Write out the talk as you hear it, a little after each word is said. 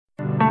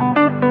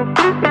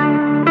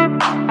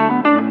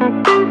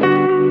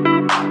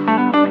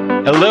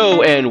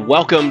and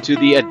welcome to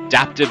the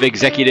Adaptive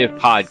Executive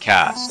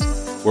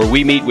Podcast, where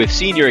we meet with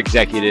senior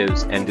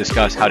executives and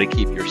discuss how to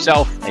keep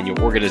yourself and your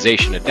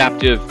organization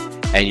adaptive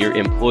and your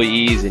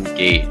employees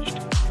engaged.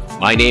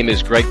 My name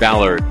is Greg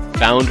Ballard,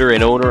 founder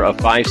and owner of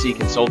 5C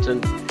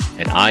Consultant,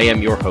 and I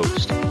am your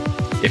host.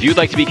 If you'd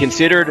like to be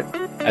considered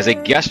as a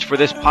guest for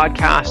this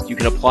podcast, you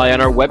can apply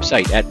on our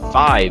website at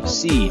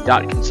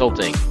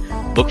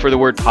 5c.consulting. Look for the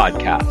word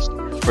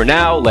podcast. For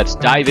now, let's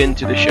dive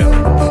into the show.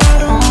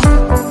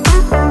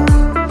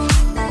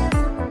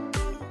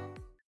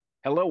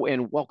 Hello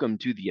and welcome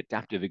to the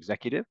Adaptive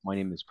Executive. My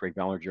name is Greg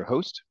Ballard, your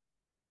host.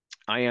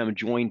 I am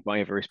joined by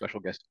a very special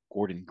guest,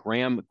 Gordon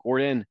Graham.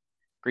 Gordon,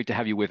 great to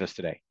have you with us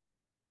today.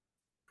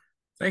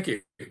 Thank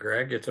you,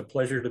 Greg. It's a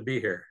pleasure to be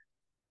here.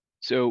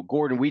 So,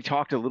 Gordon, we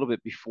talked a little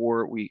bit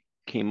before we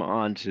came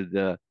on to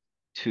the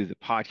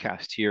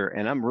podcast here,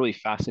 and I'm really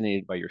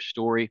fascinated by your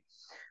story.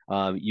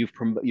 You've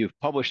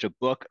published a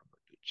book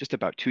just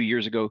about 2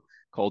 years ago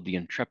called The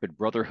Intrepid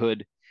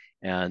Brotherhood,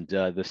 and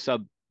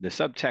the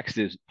subtext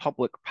is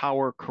public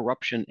power,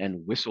 corruption,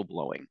 and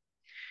whistleblowing.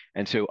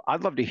 And so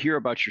I'd love to hear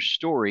about your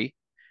story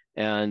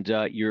and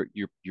your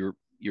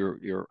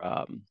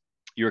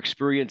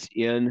experience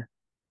in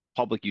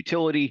public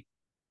utility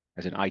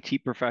as an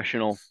IT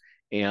professional,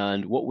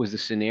 and what was the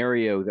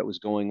scenario that was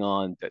going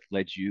on that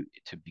led you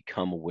to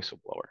become a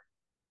whistleblower?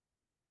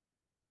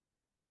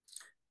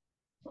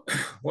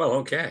 Well,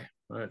 okay.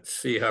 Let's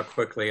see how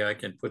quickly I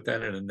can put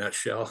that in a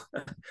nutshell.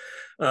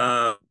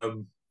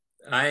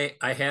 I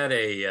had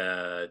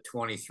a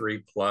 23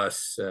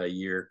 plus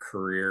year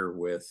career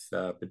with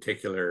a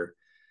particular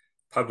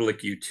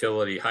public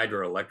utility,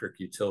 hydroelectric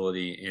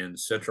utility in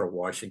central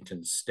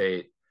Washington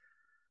state.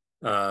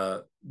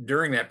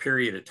 During that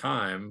period of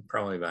time,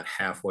 probably about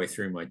halfway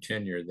through my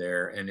tenure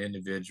there, an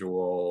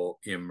individual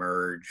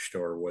emerged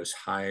or was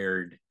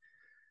hired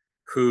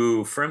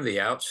who from the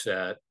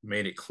outset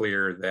made it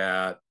clear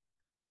that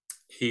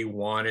he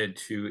wanted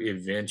to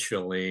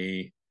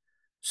eventually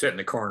sit in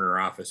the corner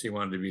office. He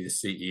wanted to be the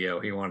CEO.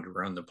 He wanted to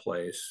run the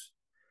place.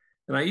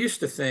 And I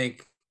used to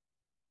think,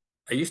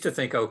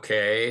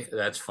 okay,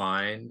 that's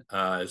fine,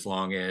 as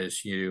long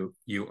as you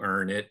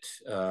earn it,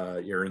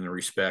 you earn the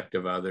respect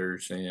of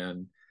others,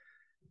 and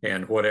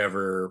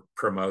whatever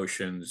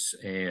promotions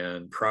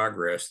and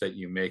progress that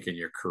you make in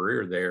your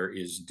career there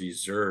is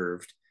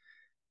deserved,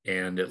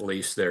 and at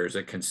least there's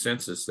a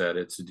consensus that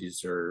it's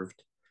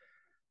deserved.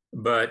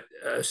 But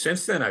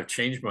since then, I've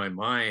changed my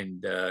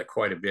mind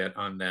quite a bit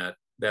on that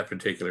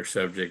particular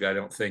subject. I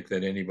don't think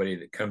that anybody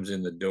that comes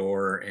in the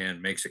door and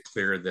makes it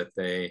clear that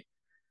they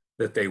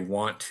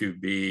want to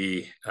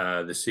be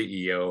the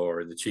CEO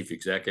or the chief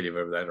executive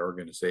of that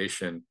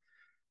organization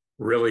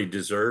really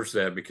deserves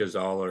that, because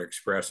all they're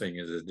expressing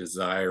is a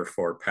desire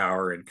for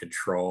power and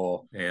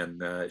control,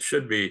 and it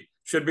should be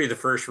the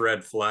first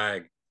red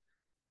flag.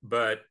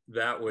 But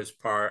that was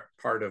part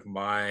of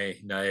my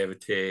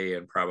naivete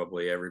and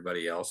probably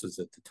everybody else's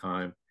at the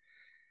time.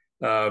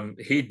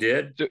 He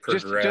did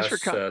progress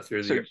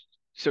through the.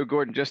 So,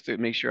 Gordon, just to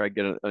make sure I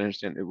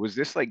understand, was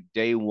this like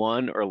day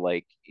one or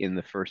like in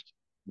the first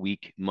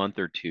week, month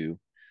or two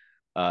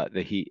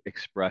that he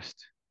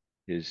expressed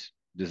his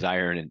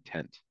desire and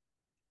intent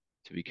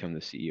to become the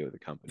CEO of the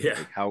company? Yeah.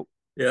 Like how?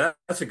 Yeah,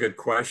 that's a good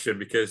question,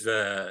 because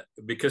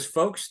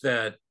folks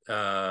that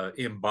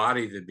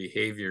embody the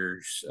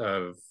behaviors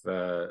of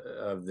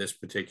this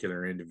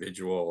particular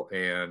individual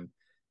and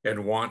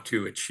want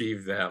to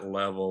achieve that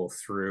level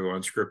through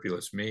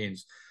unscrupulous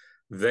means,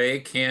 they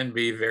can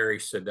be very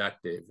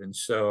seductive. And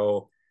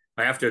so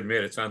I have to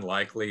admit, it's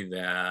unlikely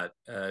that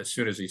as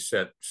soon as he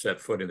set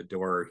foot in the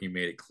door, he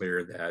made it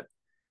clear that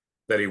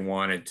he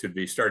wanted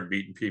to start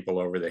beating people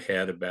over the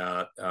head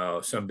about,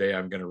 someday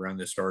I'm going to run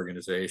this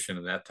organization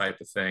and that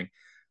type of thing.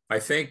 I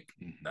think,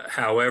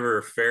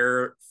 however,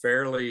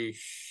 fairly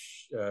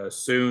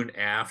soon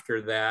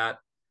after that,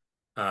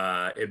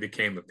 it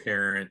became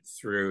apparent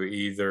through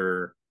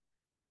either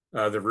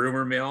the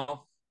rumor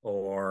mill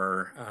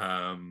or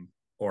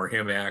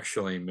him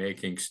actually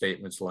making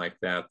statements like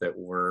that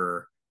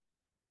were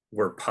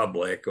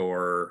public,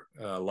 or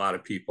a lot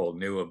of people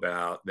knew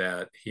about,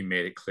 that he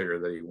made it clear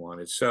that he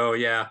wanted. So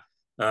yeah,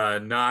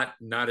 not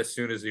as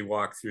soon as he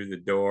walked through the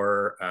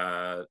door,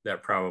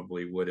 that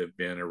probably would have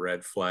been a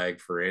red flag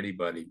for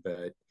anybody,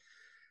 but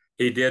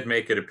he did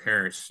make it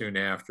apparent soon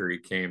after he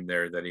came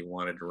there that he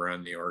wanted to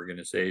run the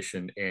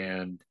organization.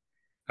 And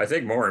I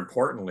think more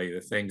importantly,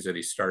 the things that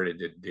he started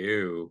to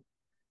do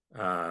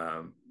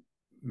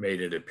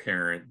made it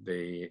apparent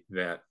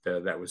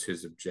that was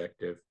his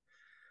objective.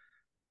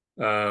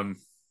 So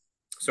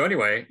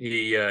anyway,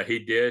 he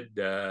did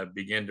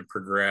begin to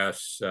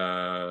progress.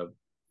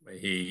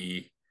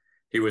 He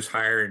was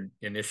hired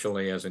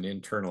initially as an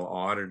internal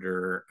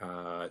auditor.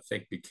 I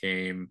think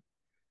became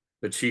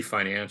the chief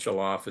financial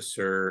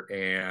officer,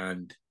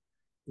 and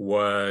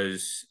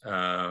was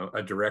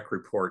a direct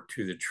report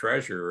to the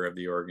treasurer of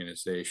the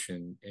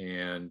organization.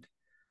 And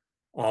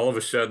all of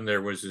a sudden,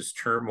 there was this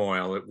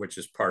turmoil, which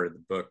is part of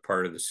the book,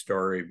 part of the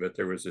story. But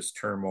there was this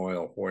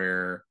turmoil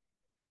where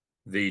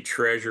The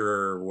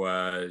treasurer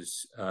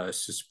was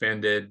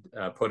suspended,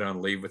 put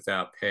on leave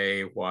without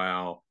pay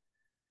while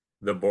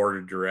the board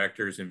of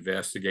directors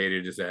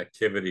investigated his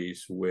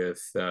activities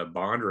with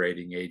bond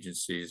rating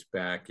agencies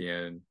back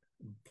in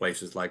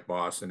places like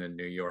Boston and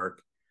New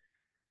York.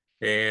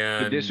 So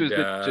this And was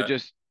the so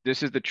just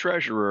this is the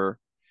treasurer,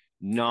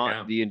 not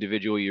yeah, the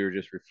individual you're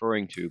just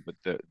referring to, but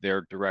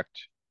their direct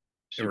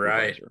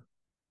right. supervisor.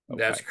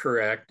 That's Okay.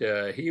 correct.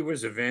 He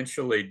was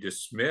eventually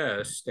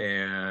dismissed,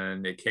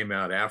 and it came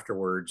out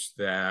afterwards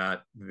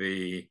that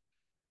the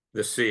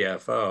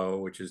CFO,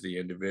 which is the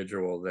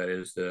individual that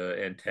is the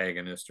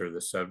antagonist or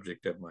the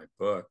subject of my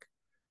book,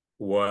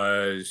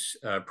 was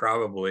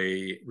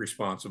probably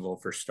responsible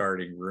for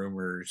starting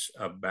rumors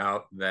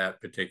about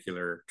that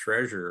particular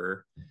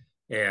treasurer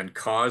and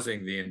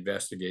causing the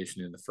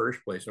investigation in the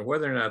first place. And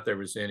whether or not there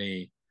was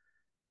any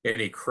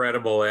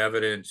credible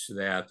evidence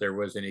that there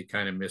was any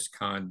kind of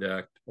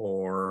misconduct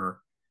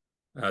or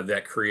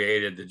that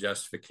created the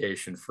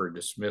justification for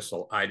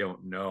dismissal, I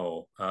don't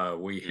know.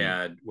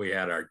 Mm. We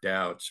had our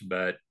doubts,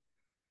 but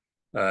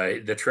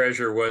the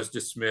treasurer was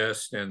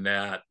dismissed, and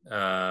that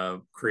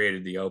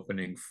created the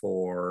opening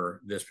for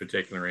this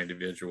particular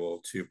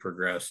individual to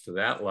progress to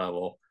that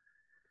level.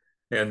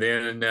 And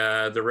then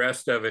the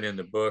rest of it in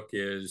the book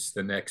is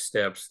the next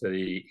steps that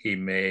he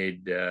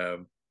made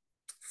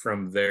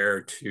from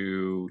there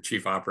to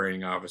chief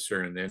operating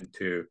officer and then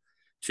to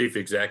chief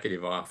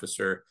executive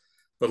officer.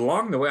 But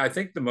along the way, I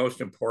think the most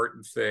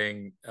important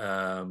thing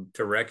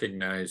to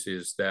recognize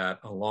is that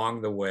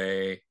along the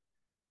way,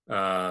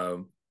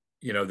 um,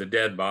 the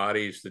dead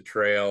bodies, the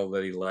trail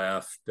that he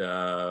left,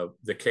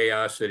 the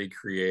chaos that he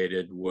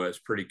created was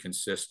pretty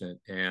consistent,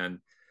 and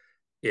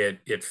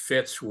it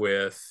fits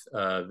with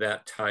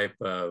that type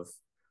of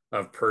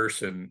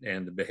person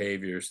and the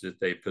behaviors that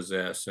they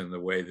possess and the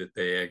way that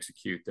they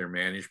execute their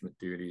management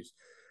duties.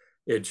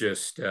 It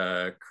just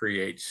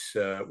creates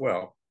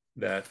well,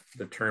 that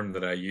the term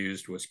that I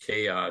used was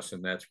chaos,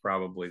 and that's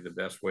probably the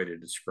best way to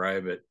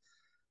describe it.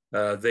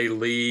 They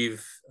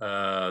leave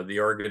the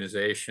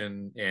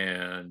organization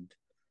and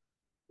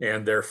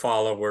their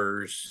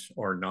followers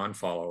or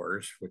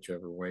non-followers,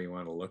 whichever way you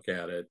want to look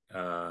at it,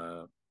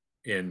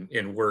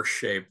 in worse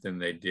shape than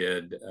they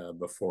did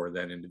before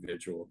that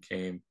individual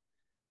came.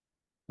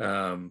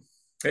 Um,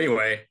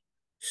 anyway,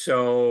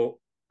 so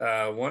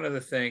one of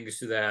the things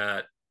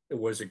that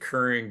was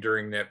occurring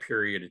during that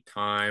period of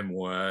time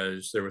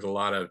was there was a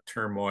lot of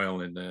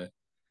turmoil in the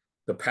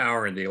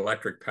power and the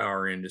electric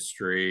power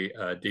industry,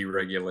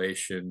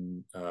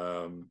 deregulation,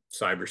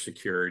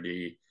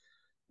 cybersecurity,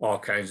 all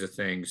kinds of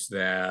things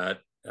that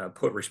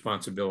put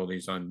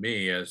responsibilities on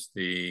me as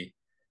the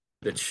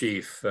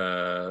chief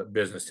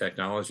business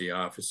technology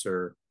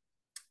officer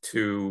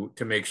to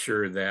make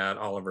sure that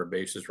all of our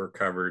bases were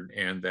covered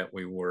and that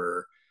we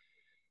were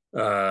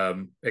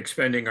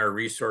expending our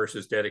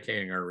resources,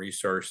 dedicating our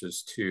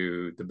resources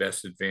to the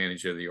best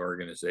advantage of the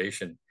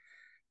organization.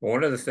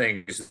 One of the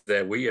things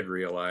that we had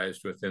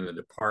realized within the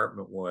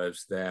department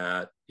was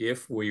that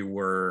if we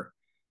were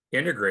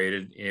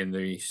integrated in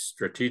the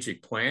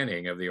strategic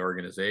planning of the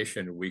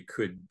organization, we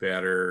could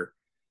better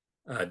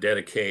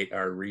dedicate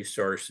our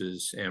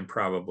resources and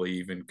probably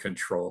even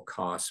control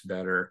costs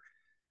better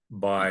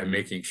by Hmm.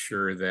 making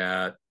sure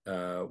that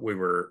we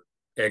were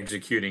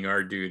executing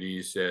our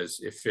duties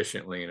as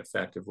efficiently and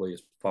effectively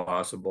as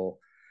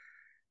possible.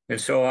 And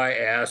so I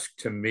asked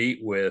to meet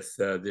with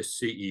this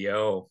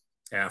CEO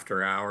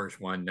after hours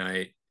one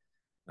night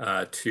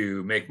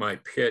to make my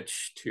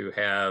pitch to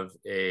have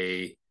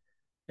a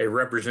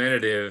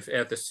representative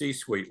at the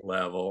C-suite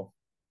level,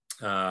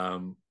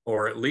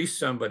 or at least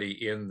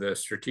somebody in the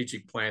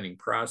strategic planning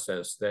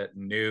process that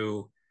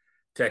knew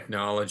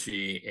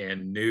technology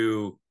and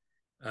knew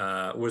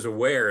was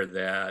aware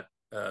that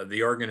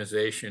the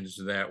organizations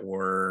that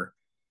were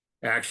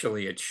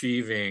actually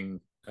achieving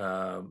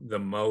the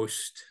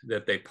most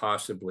that they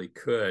possibly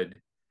could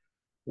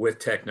with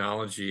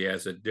technology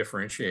as a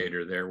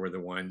differentiator there were the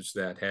ones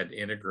that had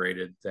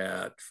integrated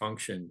that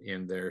function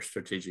in their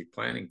strategic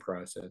planning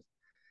process.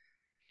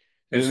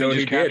 And Let me so just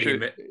he did. He capture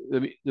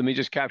met, let me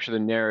just capture the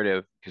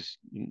narrative because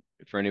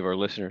for any of our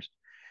listeners.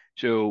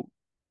 So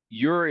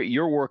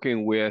you're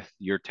working with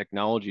your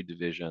technology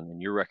division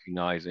and you're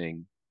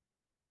recognizing,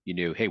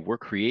 hey, we're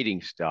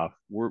creating stuff,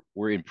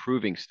 we're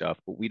improving stuff,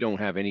 but we don't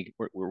have any,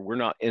 we're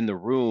not in the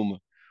room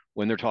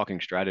when they're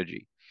talking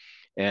strategy.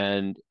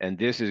 And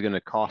this is going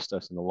to cost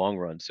us in the long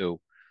run. So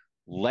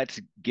let's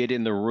get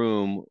in the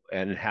room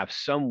and have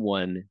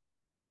someone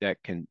that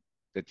can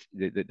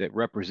that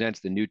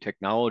represents the new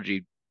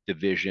technology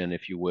division,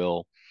 if you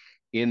will,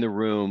 in the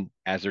room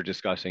as they're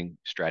discussing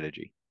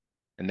strategy.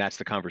 And that's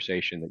the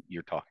conversation that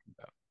you're talking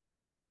about.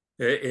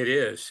 it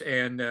is.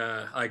 And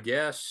I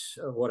guess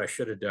what I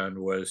should have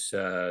done was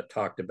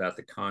talked about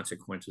the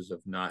consequences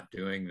of not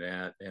doing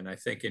that. And I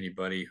think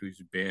anybody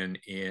who's been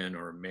in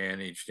or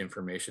managed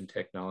information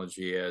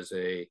technology as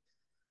a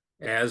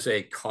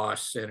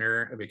cost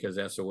center, because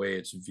that's the way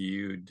it's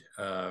viewed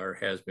or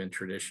has been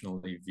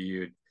traditionally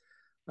viewed,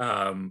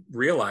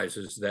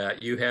 realizes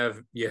that you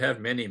have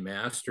many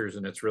masters,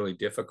 and it's really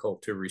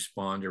difficult to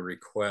respond to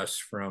requests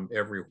from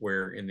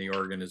everywhere in the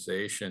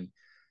organization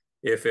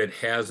if it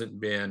hasn't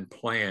been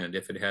planned,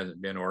 if it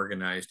hasn't been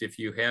organized, if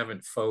you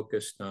haven't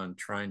focused on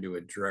trying to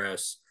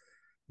address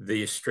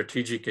the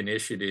strategic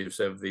initiatives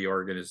of the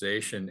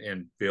organization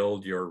and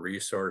build your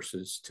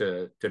resources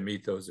to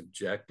meet those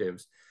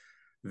objectives,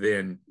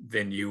 then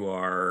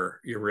you're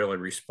really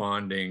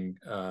responding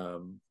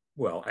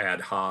well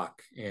ad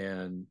hoc,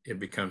 and it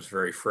becomes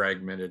very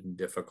fragmented and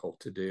difficult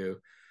to do.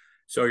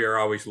 So you're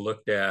always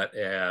looked at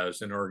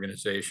as an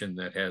organization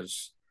that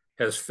has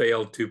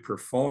failed to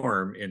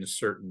perform in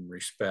certain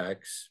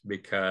respects,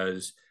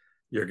 because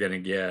you're going to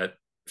get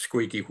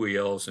squeaky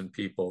wheels and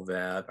people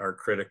that are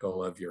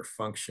critical of your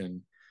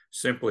function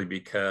simply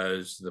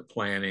because the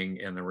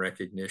planning and the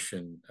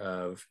recognition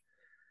of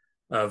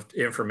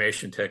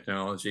information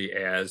technology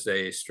as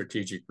a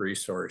strategic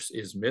resource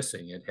is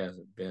missing. It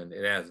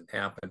hasn't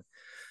happened.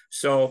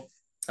 So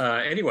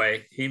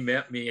anyway, he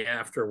met me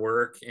after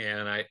work,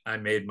 and I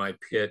made my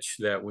pitch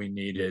that we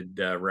needed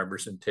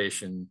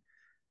representation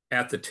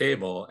at the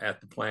table,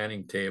 at the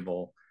planning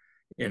table,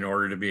 in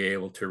order to be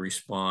able to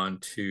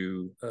respond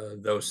to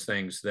those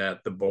things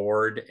that the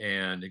board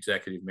and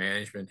executive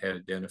management had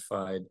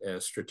identified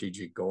as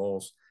strategic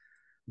goals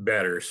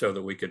better, so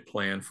that we could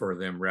plan for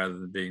them rather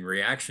than being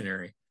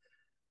reactionary.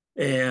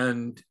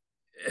 And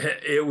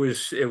it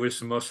was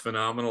the most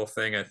phenomenal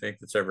thing I think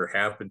that's ever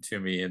happened to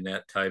me in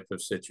that type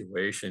of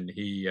situation.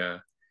 He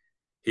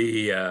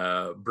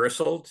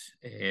bristled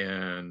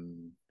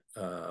and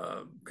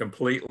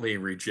completely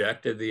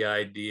rejected the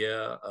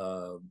idea,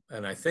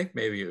 and I think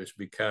maybe it was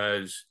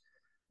because,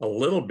 a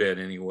little bit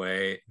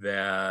anyway,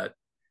 that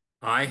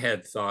I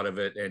had thought of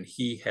it and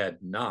he had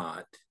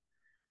not.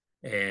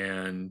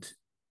 And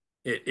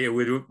it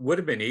would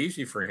have been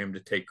easy for him to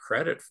take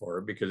credit for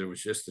it, because it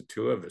was just the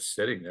two of us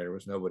sitting there. There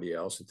was nobody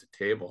else at the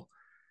table.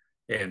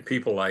 And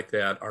people like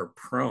that are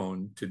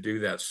prone to do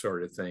that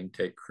sort of thing,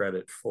 take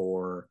credit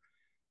for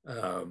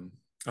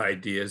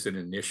ideas and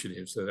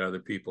initiatives that other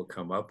people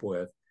come up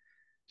with.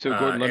 So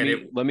Gordon, let And me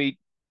it, let me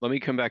let me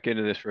come back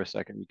into this for a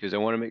second because I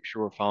want to make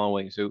sure we're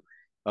following. So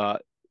uh,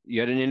 you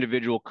had an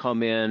individual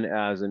come in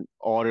as an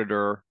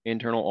auditor,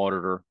 internal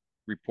auditor,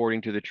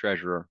 reporting to the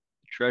treasurer.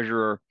 The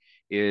treasurer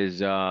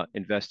is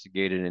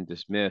investigated and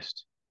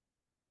dismissed.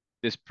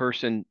 That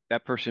person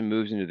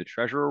moves into the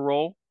treasurer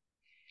role,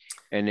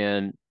 and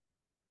then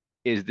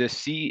is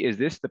this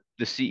the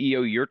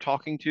CEO you're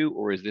talking to,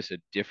 or is this a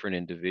different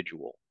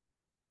individual?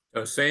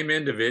 same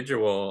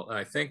individual,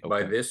 I think Okay,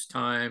 by this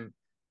time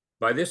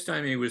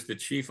he was the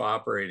chief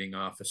operating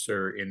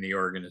officer in the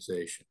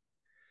organization.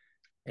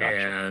 gotcha.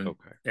 and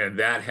Okay. and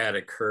that had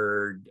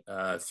occurred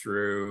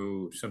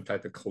through some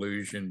type of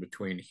collusion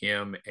between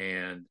him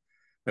and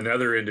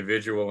another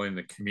individual in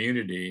the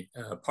community.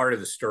 Part of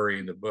the story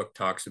in the book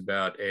talks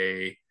about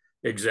a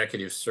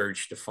executive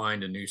search to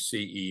find a new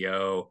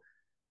CEO,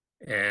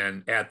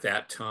 and at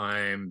that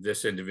time,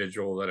 this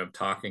individual that I'm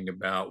talking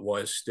about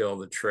was still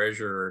the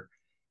treasurer,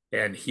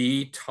 and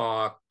he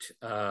talked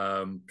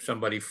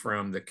somebody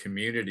from the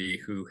community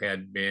who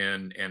had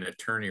been an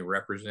attorney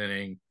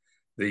representing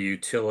the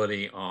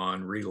utility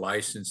on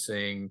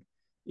relicensing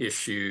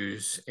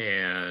issues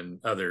and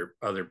other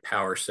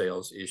power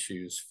sales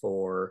issues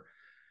for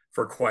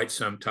quite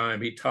some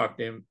time. He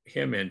talked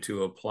him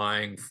into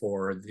applying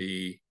for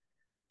the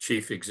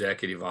chief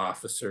executive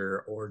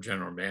officer or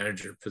general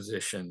manager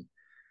position,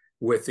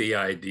 with the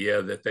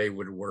idea that they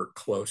would work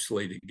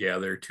closely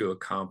together to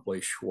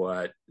accomplish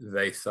what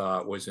they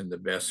thought was in the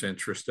best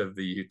interest of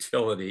the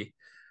utility,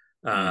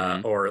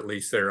 Mm-hmm. or at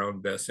least their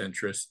own best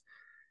interest.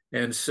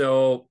 And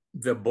so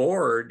the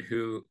board,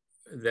 who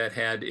that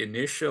had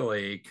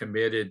initially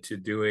committed to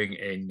doing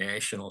a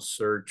national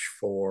search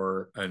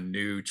for a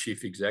new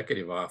chief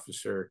executive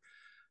officer,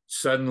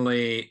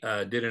 suddenly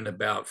did an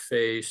about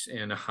face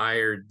and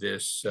hired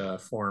this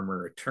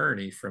former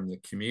attorney from the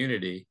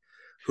community,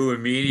 who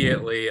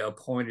immediately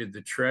appointed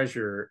the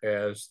treasurer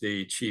as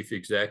the chief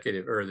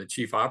executive or the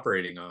chief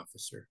operating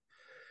officer.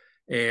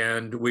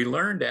 And we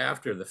learned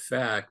after the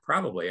fact,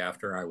 probably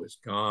after I was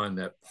gone,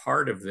 that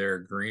part of their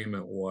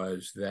agreement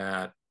was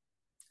that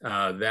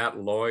that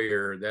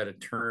lawyer, that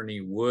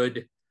attorney,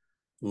 would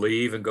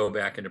leave and go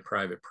back into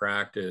private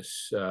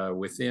practice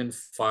within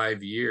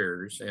 5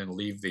 years, and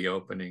leave the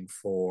opening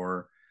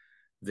for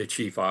the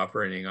chief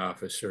operating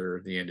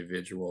officer, the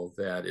individual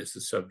that is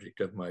the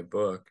subject of my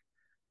book,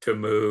 to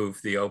move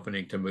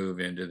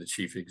into the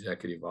chief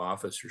executive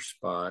officer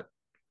spot.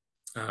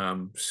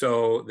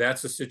 So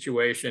that's the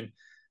situation.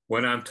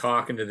 When I'm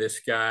talking to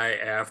this guy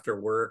after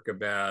work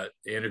about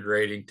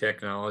integrating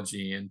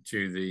technology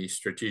into the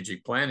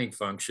strategic planning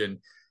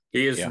function,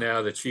 he is Yeah.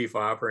 now the chief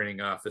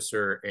operating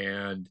officer,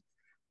 and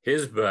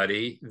his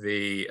buddy,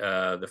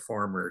 the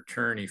former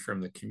attorney from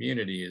the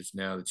community, is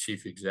now the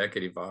chief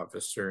executive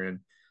officer,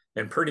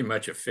 and pretty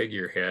much a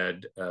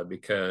figurehead,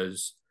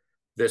 because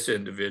this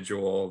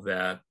individual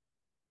that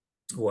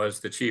was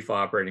the chief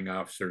operating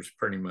officer is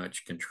pretty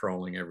much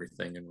controlling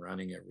everything and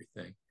running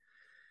everything.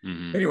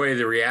 Mm-hmm. Anyway,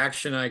 the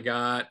reaction I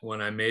got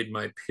when I made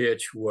my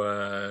pitch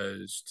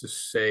was, to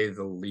say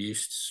the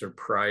least,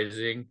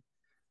 surprising.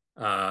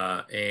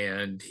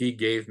 And he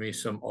gave me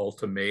some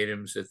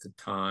ultimatums at the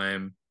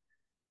time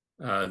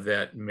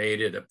that made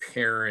it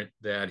apparent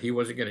that he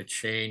wasn't going to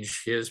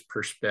change his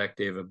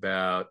perspective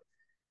about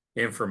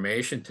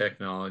information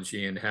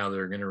technology and how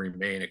they're going to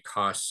remain a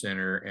cost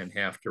center and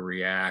have to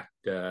react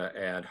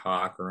ad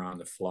hoc or on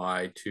the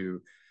fly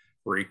to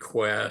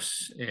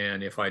requests.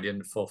 And if I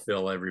didn't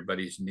fulfill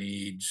everybody's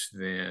needs,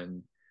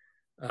 then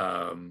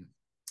um,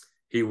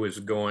 he was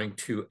going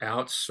to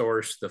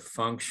outsource the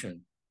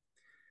function.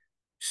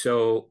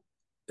 So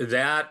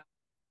that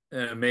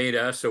made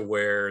us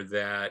aware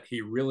that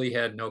he really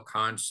had no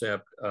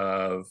concept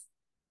of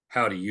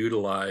how to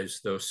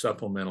utilize those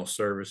supplemental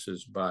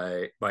services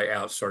by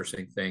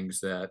outsourcing things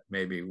that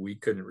maybe we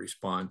couldn't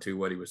respond to.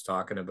 What he was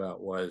talking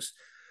about was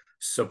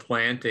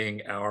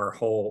supplanting our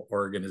whole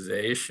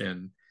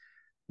organization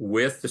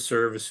with the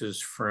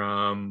services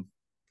from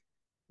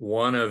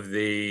one of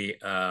the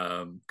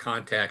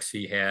contacts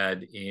he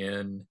had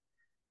in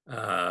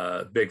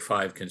Big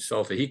Five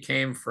Consulting. He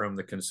came from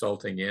the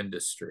consulting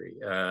industry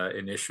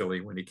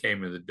initially when he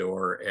came in the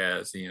door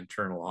as the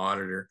internal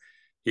auditor.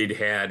 He'd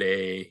had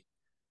a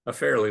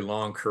fairly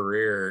long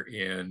career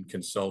in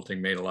consulting,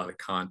 made a lot of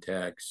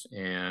contacts,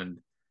 and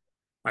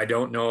I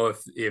don't know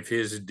if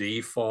his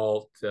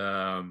default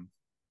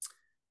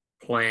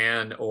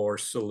plan or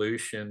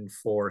solution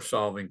for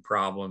solving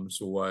problems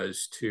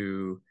was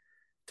to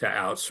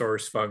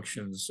outsource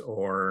functions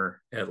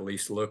or at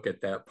least look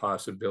at that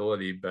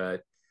possibility,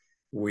 but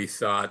we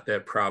thought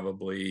that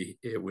probably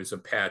it was a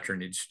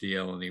patronage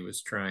deal and he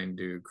was trying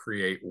to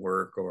create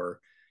work or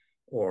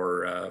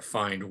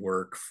find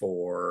work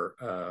for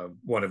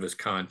one of his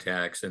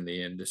contacts in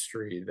the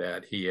industry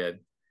that he had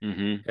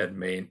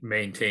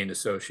maintained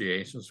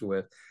associations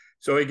with.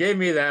 So he gave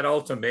me that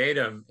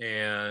ultimatum,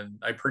 and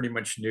I pretty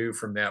much knew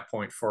from that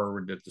point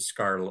forward that the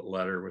scarlet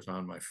letter was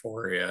on my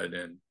forehead,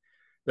 and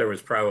there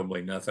was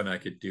probably nothing I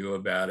could do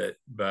about it.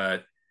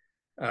 But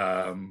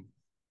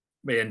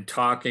in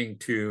talking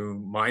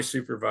to my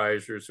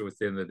supervisors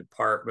within the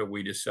department,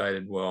 we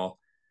decided, well,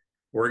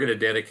 we're going to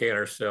dedicate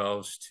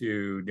ourselves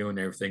to doing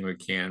everything we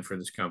can for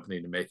this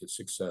company to make it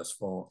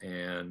successful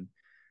and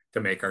to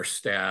make our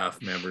staff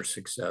members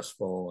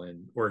successful.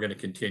 And we're going to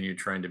continue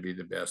trying to be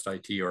the best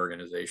IT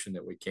organization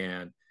that we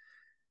can.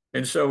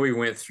 And so we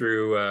went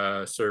through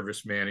a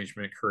service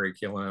management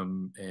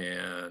curriculum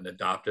and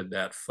adopted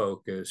that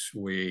focus.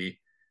 We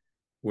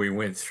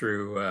went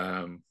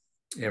through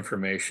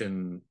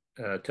information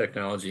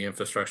technology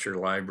infrastructure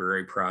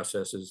library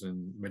processes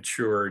and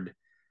matured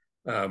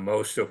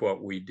most of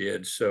what we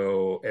did.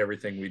 So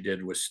everything we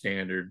did was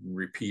standard and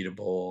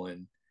repeatable.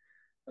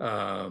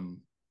 And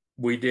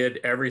we did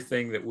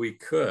everything that we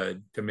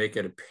could to make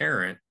it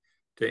apparent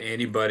to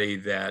anybody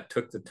that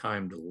took the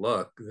time to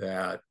look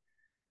that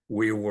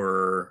we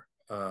were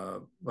a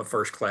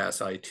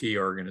first-class IT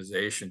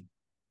organization.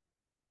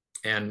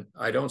 And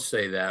I don't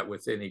say that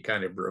with any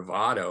kind of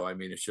bravado. I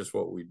mean, it's just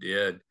what we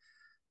did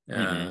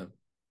Mm-hmm.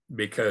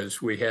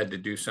 because we had to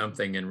do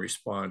something in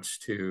response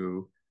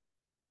to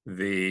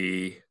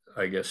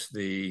I guess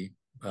the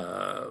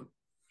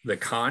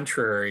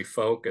contrary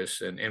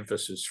focus and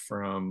emphasis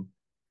from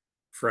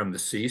the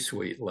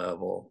C-suite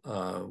level.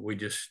 We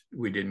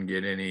didn't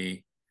get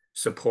any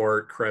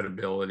support,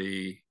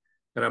 credibility,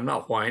 and I'm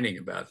not whining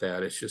about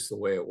that. It's just the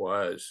way it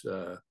was.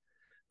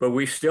 But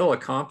we still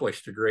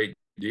accomplished a great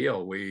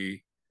deal.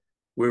 We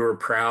were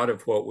proud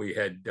of what we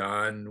had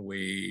done.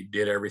 We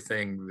did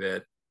everything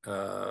that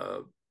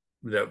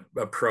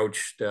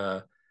approached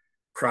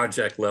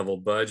project level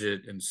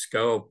budget and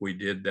scope. We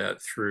did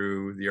that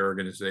through the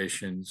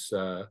organization's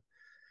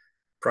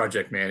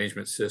project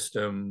management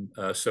system.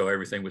 So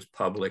everything was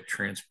public,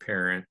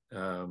 transparent.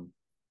 So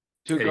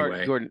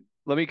Anyway, Gordon,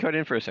 let me cut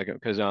in for a second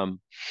because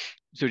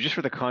so just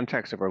for the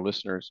context of our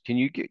listeners, can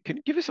you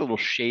give us a little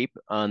shape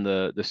on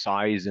the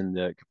size and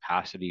the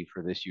capacity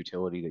for this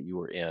utility that you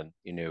were in?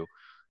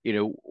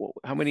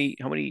 How many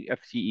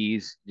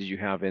FTEs did you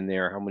have in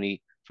there? How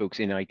many folks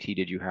in IT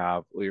did you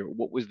have? Or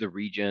what was the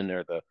region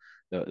or the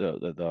I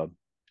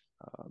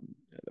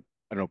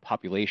don't know,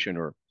 population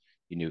or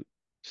you know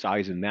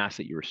size and mass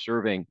that you were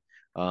serving?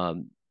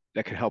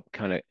 That could help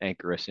kind of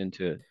anchor us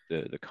into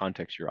the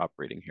context you're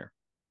operating here.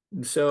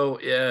 so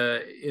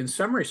in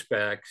some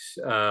respects,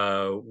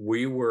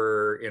 we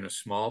were in a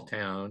small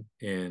town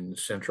in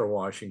central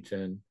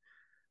Washington,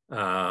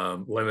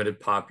 limited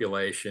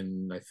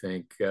population. I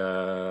think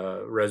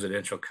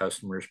residential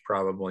customers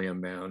probably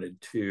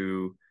amounted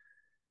to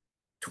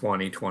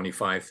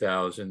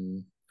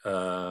 25,000.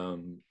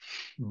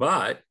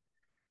 But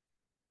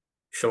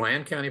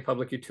Chelan County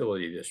Public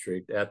Utility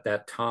District at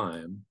that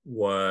time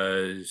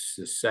was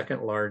the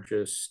second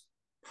largest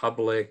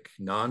public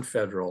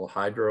non-federal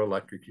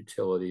hydroelectric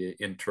utility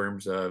in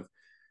terms of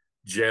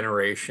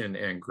generation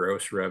and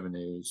gross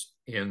revenues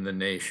in the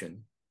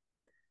nation.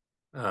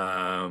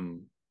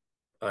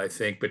 I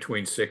think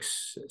between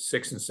six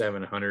and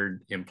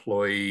 700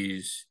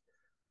 employees,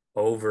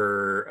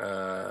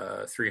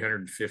 over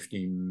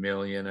 350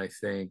 million, I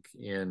think,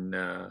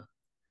 in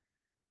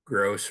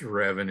gross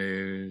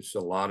revenues, a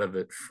lot of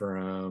it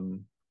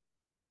from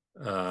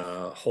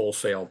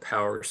wholesale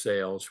power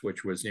sales,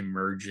 which was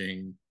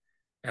emerging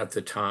at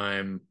the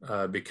time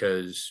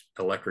because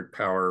electric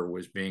power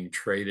was being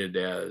traded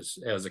as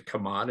a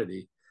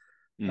commodity,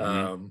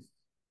 um,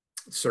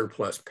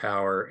 surplus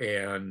power.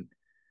 And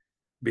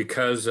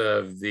because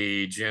of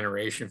the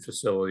generation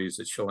facilities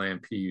at Chelan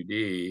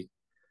PUD,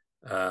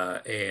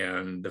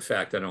 and the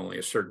fact that only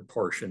a certain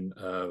portion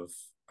of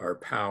our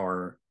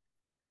power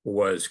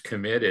was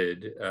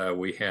committed,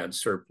 we had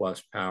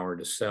surplus power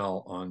to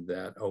sell on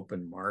that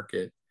open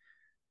market.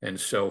 And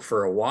so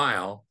for a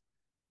while,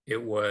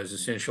 it was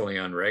essentially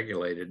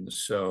unregulated. And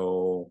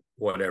so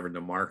whatever the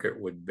market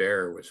would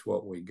bear was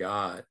what we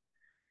got.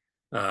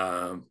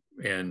 And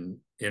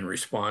in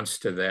response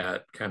to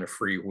that kind of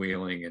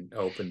freewheeling and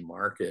open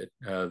market,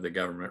 the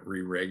government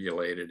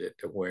re-regulated it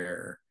to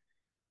where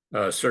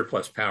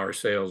surplus power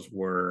sales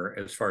were,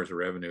 as far as the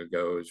revenue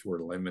goes,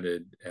 were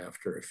limited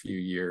after a few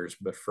years.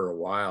 But for a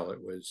while, it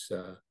was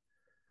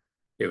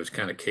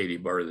kind of Katie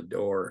bar the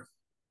door.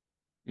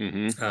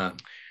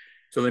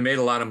 So they made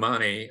a lot of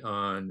money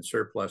on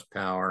surplus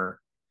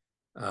power.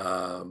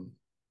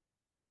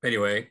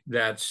 Anyway,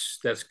 that's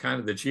kind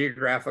of the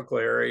geographical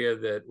area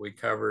that we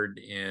covered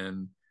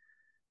in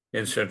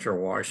Central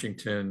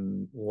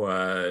Washington.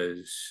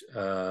 Was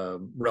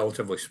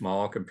relatively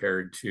small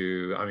compared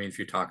to, I mean, if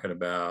you're talking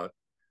about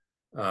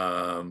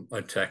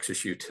a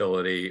Texas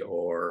utility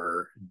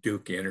or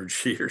Duke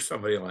Energy or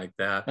somebody like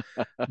that,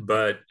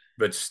 but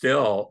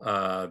still,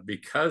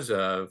 because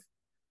of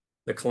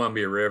the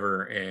Columbia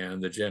River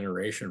and the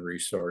generation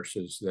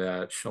resources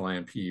that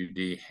Chelan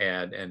PUD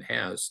had and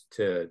has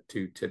to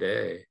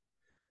today,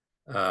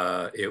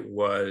 it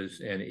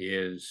was and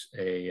is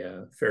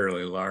a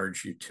fairly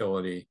large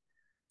utility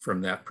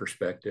from that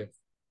perspective.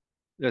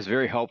 That's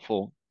very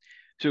helpful.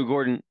 So,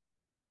 Gordon,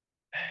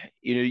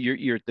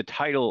 you're the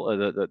title,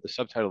 the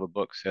subtitle of the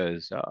book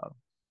says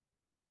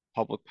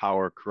 "Public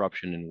Power,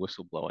 Corruption, and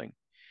Whistleblowing."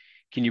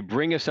 Can you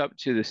bring us up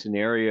to the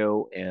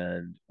scenario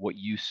and what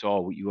you saw,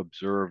 what you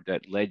observed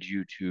that led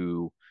you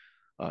to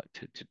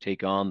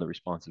take on the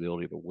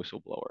responsibility of a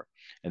whistleblower?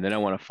 And then I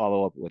want to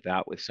follow up with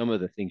that with some of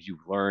the things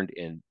you've learned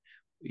in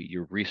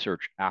your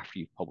research after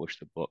you published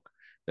the book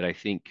that I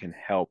think can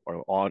help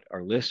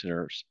our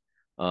listeners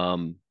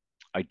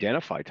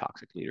identify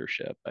toxic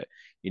leadership.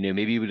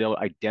 Maybe they'll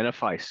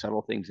identify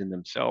subtle things in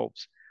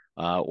themselves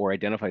or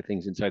identify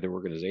things inside their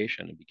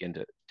organization and begin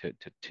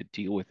to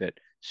deal with it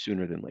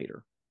sooner than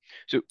later.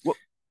 So,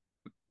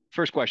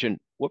 first question,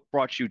 what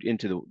brought you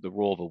into the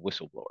role of a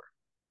whistleblower?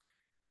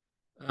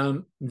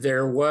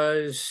 There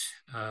was,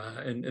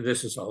 and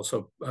this is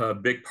also a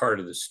big part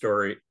of the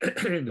story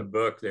in the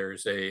book,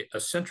 there's a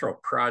central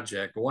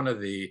project. One of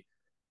the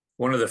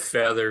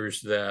feathers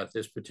that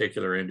this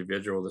particular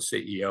individual, the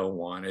CEO,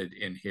 wanted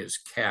in his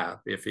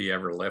cap, if he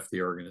ever left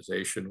the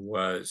organization,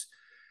 was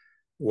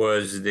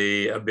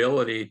the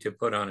ability to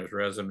put on his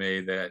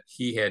resume that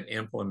he had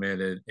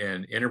implemented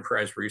an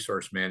enterprise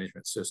resource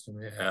management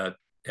system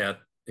at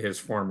his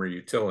former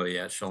utility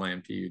at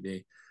Chelan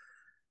PUD.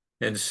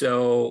 And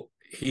so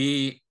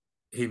he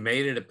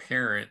made it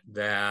apparent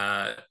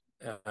that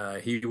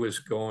he was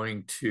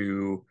going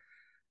to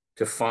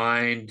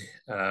find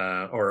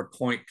or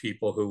appoint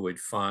people who would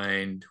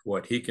find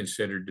what he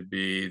considered to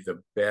be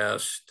the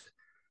best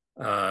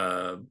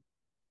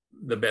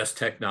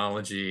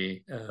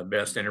technology,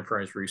 best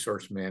enterprise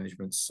resource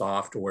management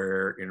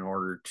software in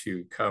order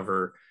to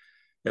cover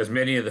as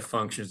many of the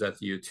functions at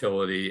the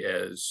utility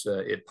as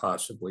it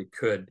possibly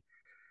could,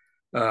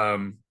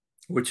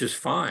 which is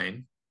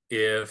fine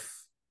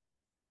if,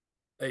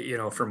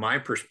 from my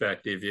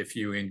perspective, if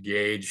you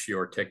engage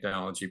your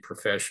technology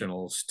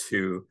professionals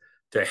to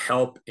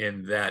help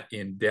in that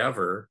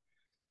endeavor,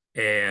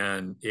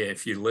 and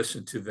if you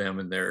listen to them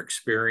and their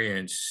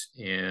experience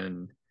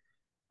in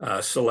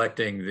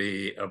selecting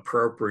the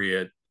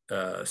appropriate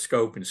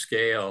scope and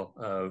scale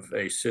of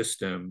a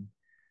system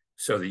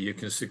so that you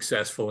can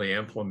successfully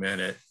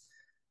implement it.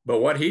 But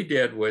what he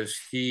did was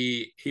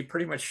he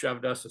pretty much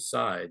shoved us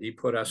aside. He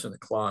put us in the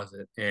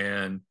closet,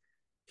 and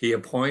he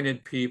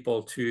appointed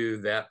people to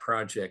that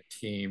project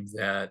team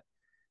that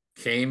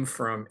came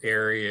from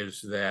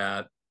areas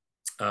that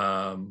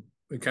kind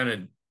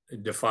of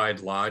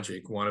defied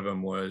logic. One of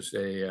them was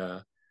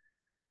a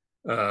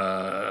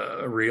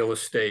real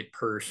estate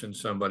person,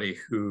 somebody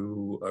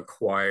who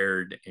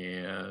acquired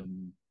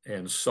and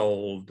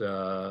sold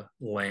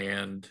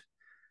land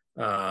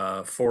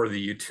for the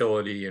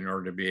utility in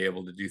order to be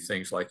able to do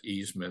things like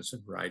easements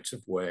and rights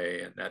of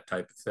way and that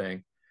type of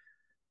thing.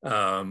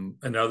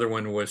 Another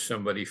one was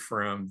somebody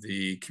from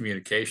the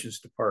communications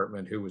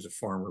department who was a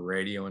former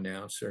radio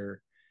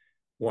announcer.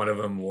 One of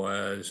them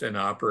was an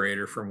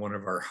operator from one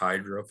of our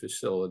hydro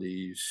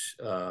facilities.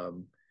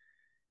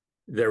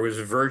 There was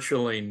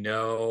virtually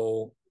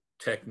no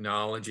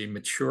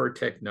mature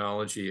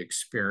technology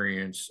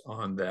experience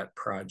on that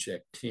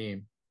project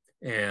team.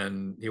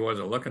 And he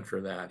wasn't looking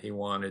for that. He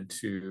wanted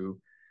to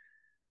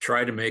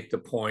try to make the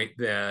point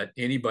that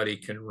anybody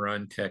can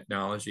run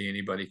technology,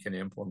 anybody can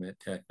implement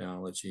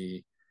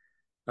technology.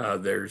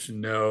 There's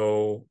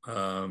no,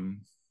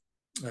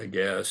 I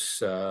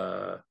guess,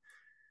 uh,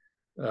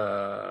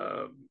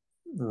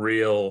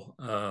 real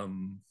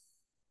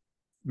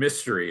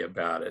mystery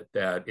about it,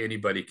 that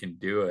anybody can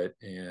do it.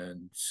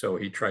 And so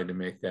he tried to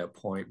make that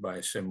point by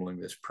assembling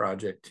this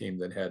project team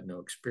that had no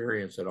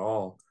experience at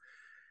all.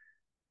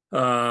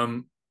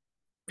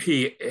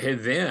 He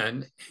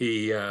then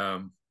he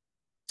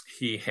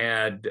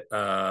had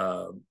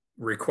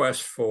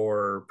requests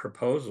for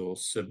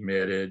proposals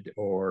submitted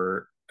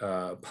or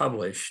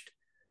published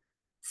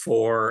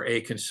for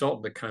a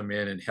consultant to come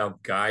in and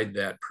help guide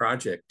that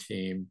project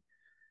team.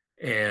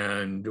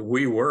 And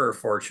we were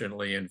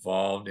fortunately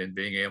involved in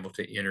being able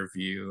to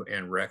interview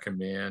and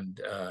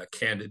recommend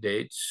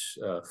candidates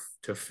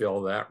to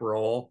fill that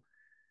role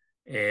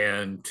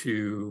and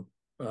to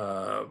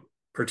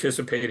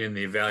participate in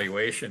the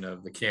evaluation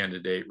of the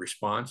candidate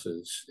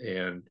responses.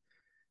 And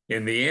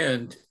in the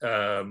end,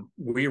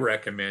 we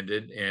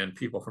recommended, and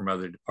people from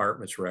other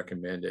departments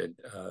recommended,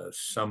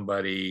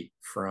 somebody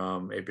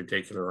from a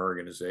particular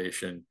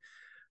organization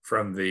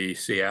from the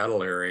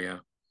Seattle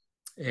area.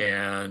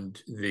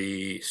 And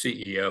the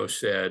CEO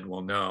said,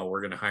 well, no,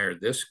 we're going to hire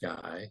this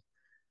guy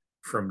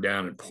from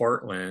down in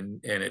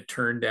Portland. And it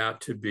turned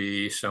out to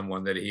be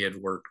someone that he had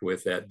worked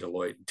with at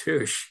Deloitte and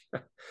Touche.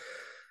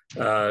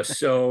 I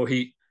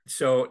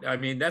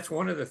mean, that's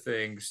one of the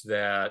things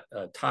that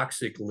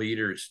toxic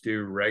leaders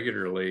do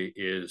regularly,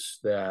 is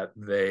that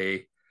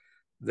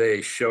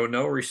they show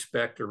no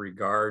respect or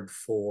regard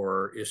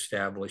for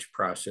established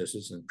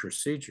processes and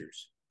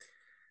procedures.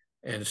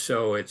 And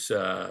so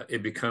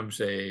it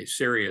becomes a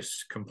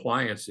serious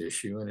compliance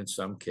issue, and in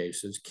some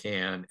cases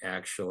can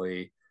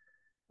actually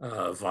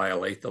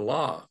violate the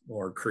law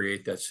or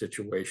create that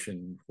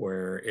situation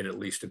where it at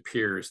least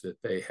appears that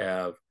they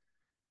have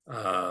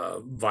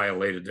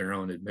violated their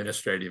own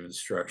administrative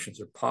instructions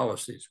or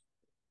policies.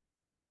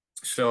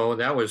 So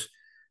that was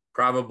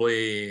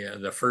probably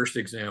the first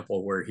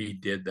example where he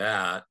did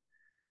that.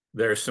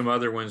 There's some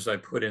other ones I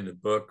put in the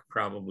book.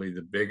 Probably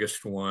the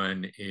biggest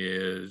one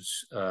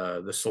is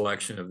the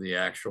selection of the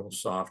actual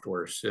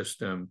software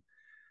system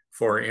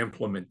for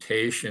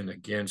implementation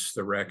against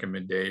the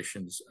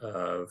recommendations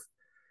of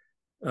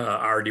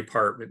our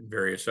department and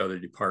various other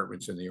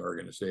departments in the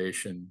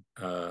organization.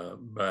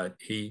 But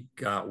he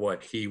got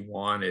what he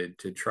wanted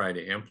to try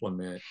to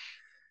implement.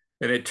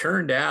 And it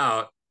turned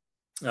out,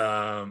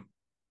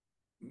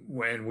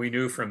 when we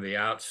knew from the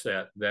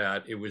outset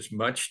that it was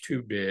much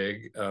too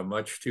big,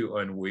 much too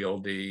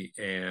unwieldy,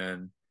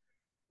 and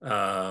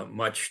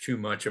much too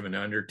much of an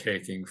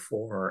undertaking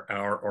for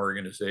our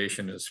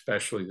organization,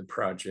 especially the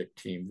project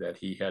team that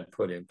he had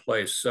put in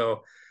place.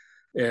 So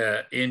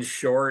in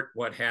short,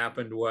 what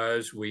happened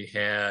was we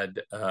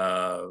had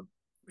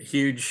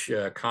huge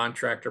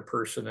contractor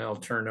personnel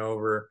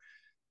turnover,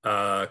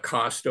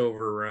 cost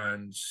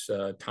overruns,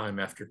 time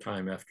after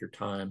time after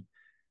time.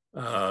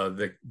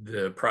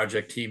 The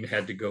project team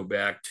had to go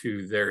back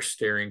to their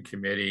steering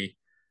committee,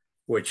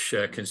 which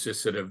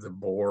consisted of the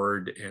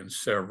board and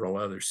several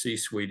other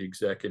C-suite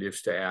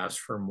executives, to ask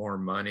for more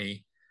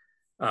money.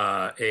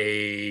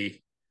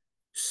 A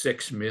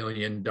 $6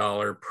 million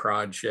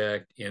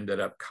project ended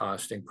up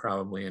costing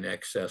probably in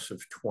excess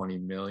of 20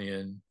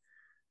 million,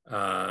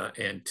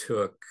 and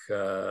took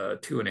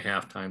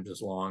 2.5 times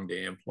as long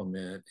to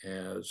implement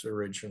as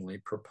originally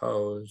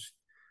proposed.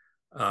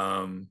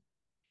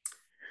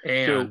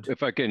 And so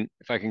if I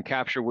can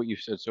capture what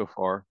you've said so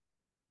far,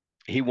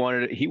 he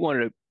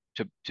wanted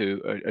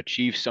to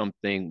achieve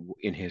something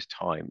in his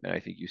time, and I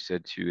think you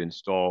said to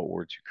install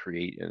or to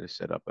create and to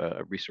set up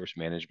a resource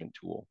management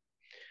tool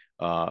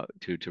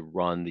to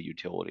run the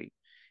utility,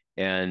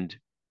 and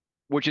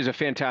which is a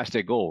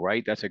fantastic goal,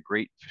 right? That's a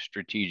great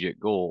strategic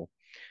goal.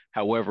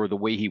 However, the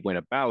way he went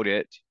about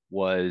it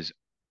was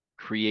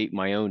create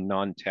my own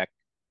non-tech,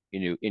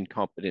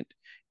 incompetent,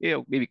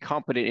 maybe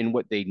competent in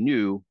what they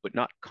knew, but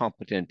not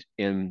competent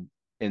in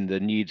the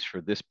needs for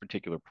this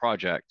particular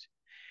project.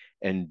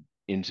 And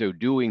in so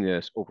doing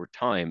this over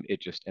time, it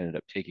just ended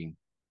up taking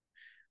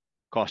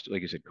cost,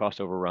 like I said,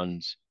 cost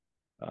overruns,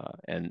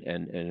 and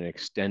an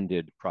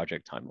extended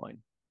project timeline.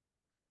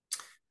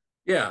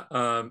 Yeah,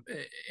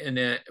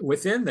 and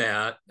within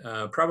that,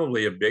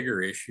 probably a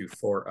bigger issue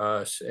for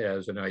us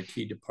as an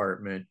IT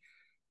department,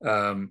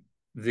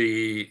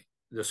 the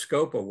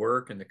scope of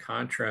work and the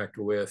contract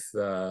with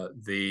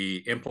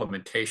the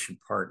implementation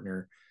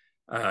partner.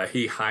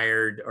 We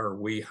hired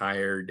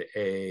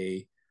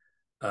a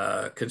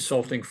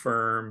consulting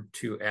firm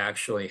to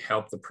actually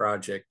help the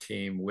project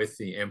team with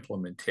the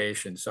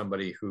implementation,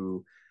 somebody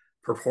who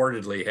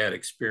purportedly had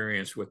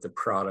experience with the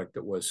product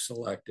that was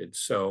selected.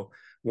 So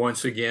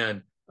once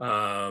again,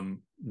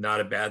 not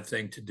a bad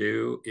thing to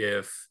do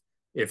if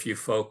you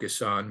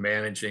focus on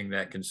managing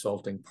that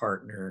consulting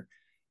partner,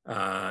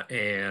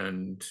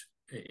 and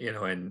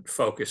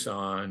focus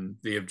on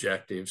the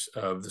objectives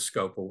of the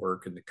scope of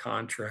work and the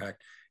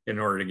contract, in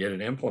order to get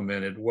it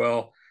implemented.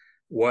 Well,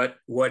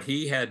 what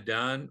he had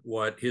done,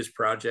 what his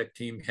project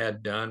team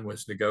had done,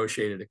 was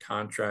negotiated a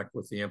contract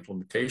with the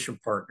implementation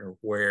partner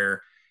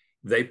where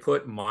they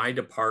put my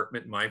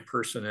department, my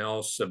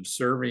personnel,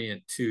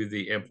 subservient to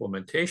the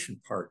implementation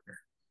partner.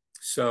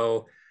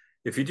 So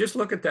if you just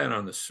look at that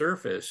on the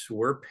surface,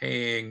 we're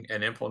paying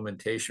an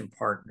implementation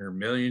partner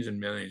millions and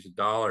millions of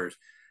dollars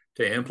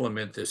to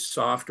implement this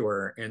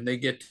software, and they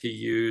get to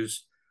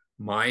use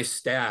my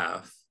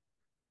staff,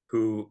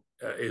 who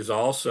is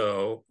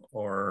also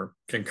or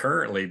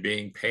concurrently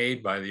being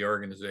paid by the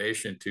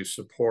organization to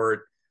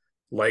support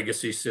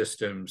legacy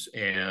systems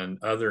and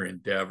other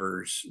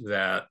endeavors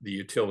that the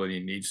utility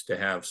needs to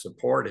have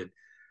supported.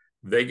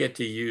 They get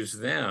to use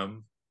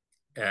them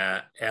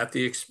at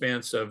the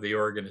expense of the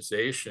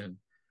organization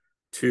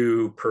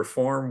to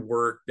perform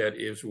work that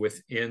is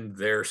within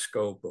their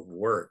scope of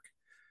work.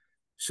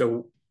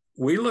 So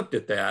we looked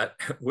at that.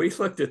 We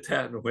looked at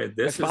that and went,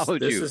 I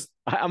followed this you. is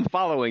I'm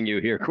following you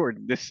here,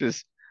 Gordon. the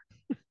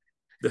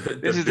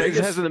This has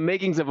biggest, the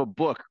makings of a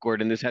book,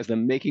 Gordon. This has the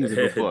makings of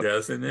a book.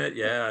 doesn't it?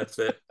 Yeah,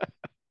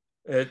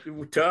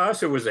 to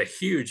us, it was a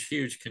huge,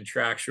 huge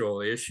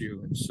contractual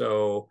issue. And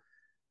so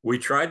we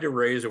tried to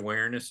raise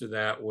awareness of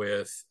that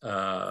with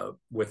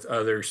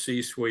other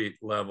C-suite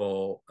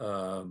level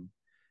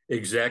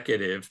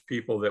executives,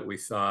 people that we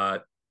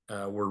thought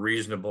were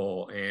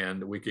reasonable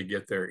and we could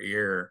get their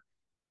ear.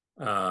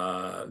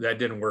 That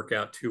didn't work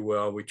out too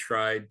well. We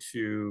tried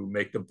to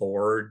make the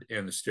board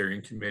and the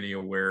steering committee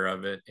aware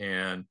of it,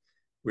 and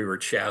we were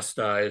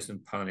chastised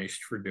and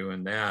punished for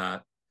doing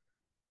that.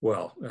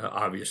 Well,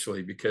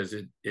 obviously, because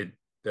it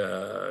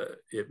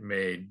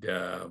made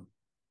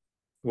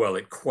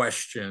it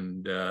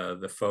questioned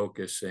the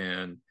focus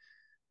and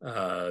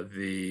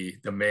the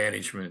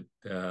management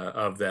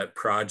of that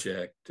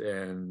project,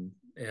 and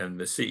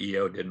the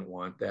CEO didn't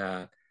want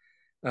that.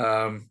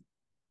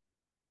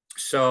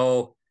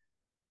 So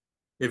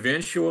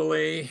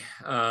eventually,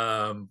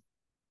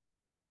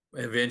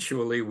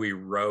 we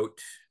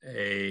wrote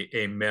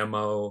a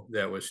memo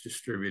that was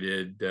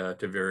distributed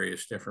to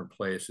various different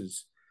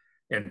places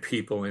and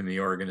people in the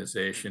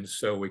organization.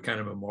 So we kind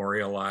of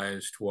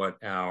memorialized what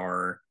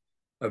our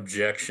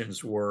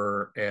objections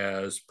were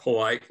as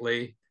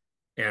politely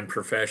and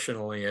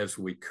professionally as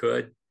we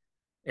could.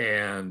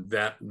 And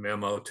that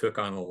memo took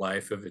on a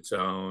life of its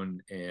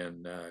own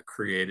and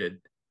created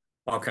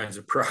all kinds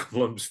of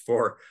problems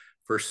for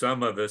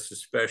some of us,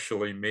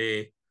 especially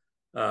me.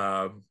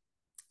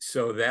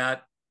 So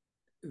that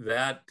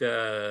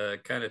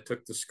kind of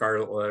took the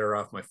scarlet letter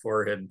off my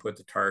forehead and put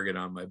the target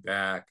on my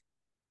back.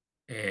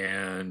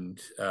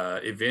 And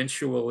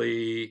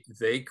eventually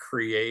they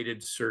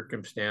created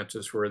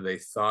circumstances where they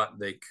thought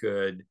they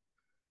could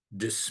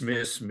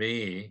dismiss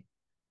me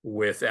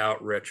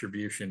without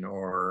retribution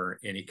or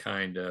any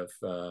kind of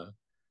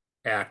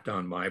act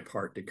on my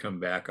part to come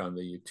back on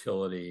the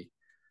utility.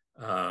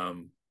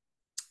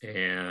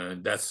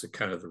 And that's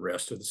kind of the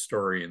rest of the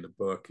story in the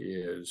book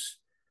is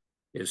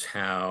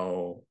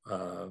how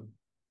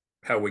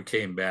we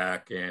came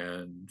back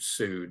and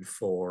sued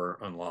for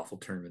unlawful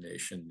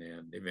termination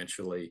and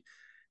eventually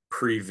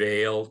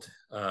prevailed.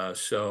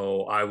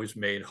 So I was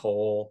made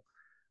whole,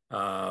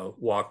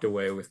 walked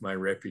away with my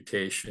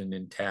reputation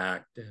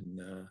intact,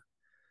 and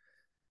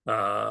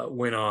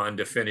went on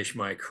to finish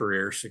my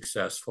career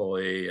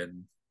successfully,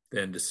 and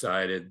then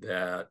decided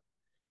that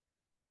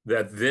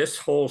this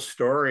whole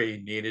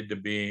story needed to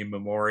be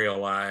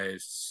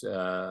memorialized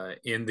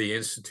in the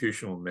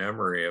institutional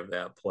memory of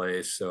that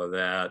place, so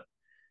that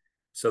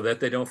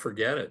they don't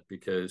forget it,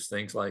 because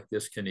things like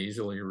this can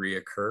easily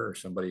reoccur.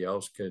 Somebody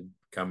else could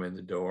come in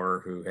the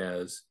door who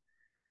has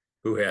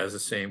the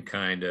same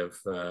kind of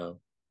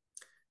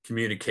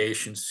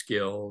communication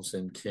skills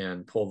and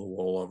can pull the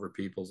wool over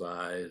people's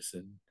eyes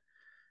and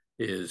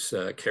is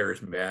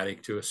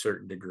charismatic to a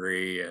certain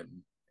degree,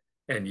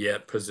 and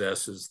yet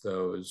possesses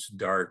those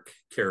dark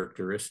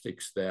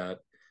characteristics that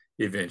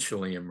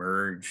eventually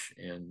emerge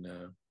and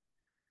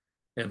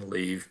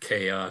leave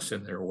chaos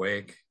in their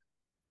wake.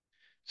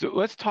 So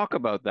let's talk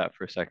about that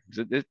for a second.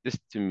 So this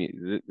to me,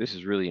 this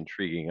is really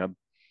intriguing. A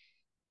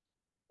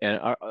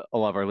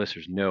lot of our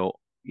listeners know,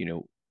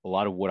 a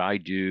lot of what I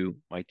do,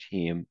 my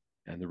team,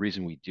 and the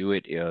reason we do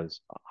it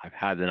is I've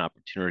had an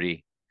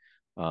opportunity,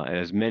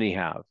 as many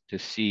have, to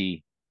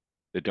see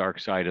the dark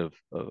side of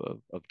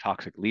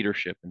toxic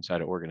leadership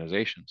inside of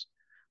organizations.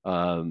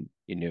 And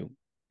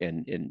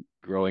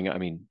growing, I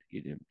mean,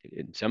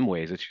 in some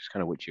ways, it's just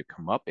kind of what you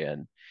come up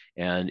in,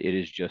 and it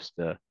is just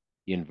the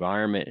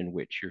environment in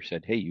which you're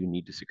said, hey, you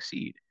need to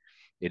succeed.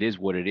 It is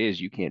what it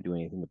is. You can't do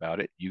anything about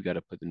it. You got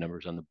to put the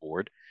numbers on the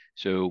board.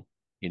 So,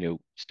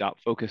 stop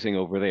focusing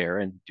over there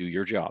and do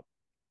your job.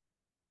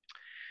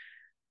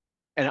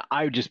 And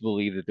I just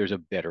believe that there's a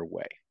better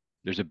way.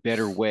 There's a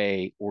better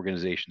way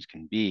organizations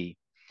can be.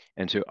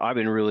 And so I've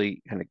been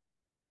really kind of,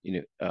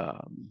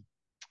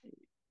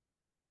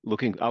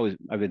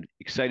 I've been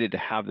excited to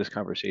have this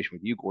conversation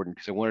with you, Gordon,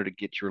 because I wanted to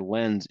get your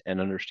lens and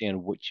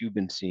understand what you've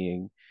been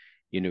seeing,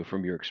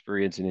 from your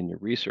experience and in your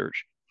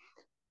research.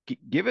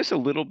 Give us a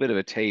little bit of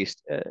a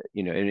taste, and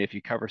if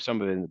you cover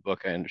some of it in the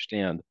book, I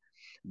understand.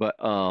 But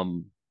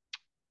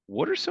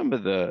what are some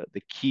of the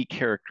key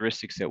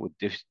characteristics that would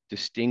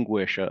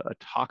distinguish a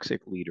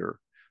toxic leader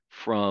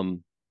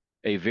from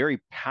a very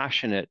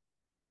passionate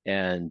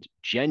and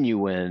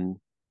genuine,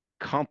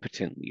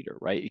 competent leader,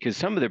 right? Because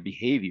some of their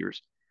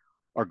behaviors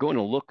are going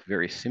to look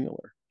very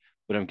similar,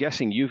 but I'm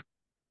guessing you've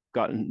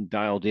gotten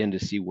dialed in to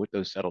see what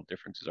those subtle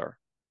differences are.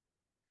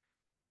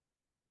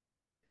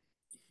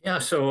 Yeah.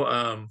 So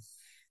uh,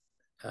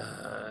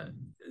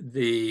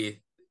 the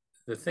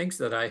the things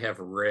that I have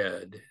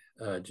read,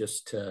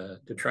 just to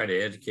try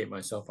to educate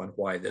myself on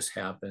why this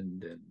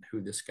happened and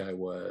who this guy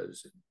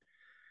was,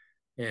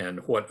 and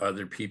what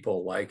other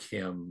people like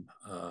him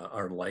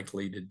are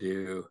likely to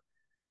do.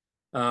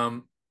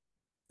 Um,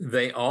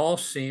 they all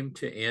seem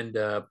to end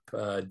up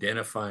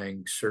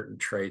identifying certain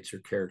traits or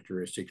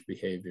characteristics,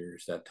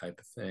 behaviors, that type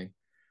of thing.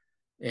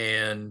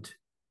 And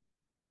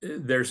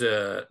there's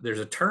a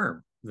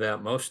term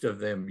that most of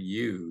them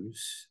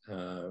use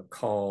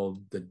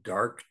called the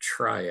dark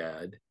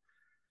triad,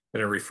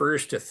 and it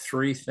refers to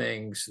three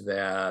things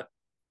that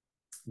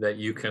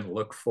you can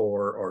look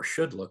for or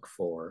should look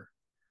for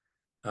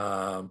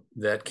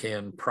that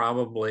can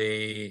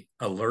probably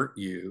alert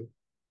you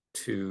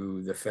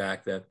to the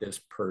fact that this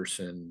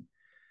person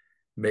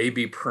may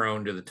be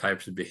prone to the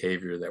types of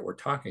behavior that we're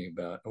talking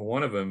about. And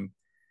one of them,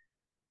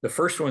 the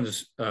first one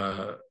is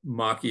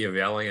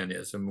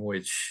Machiavellianism,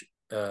 which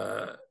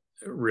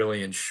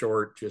really, in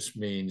short, just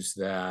means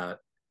that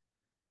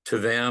to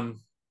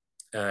them,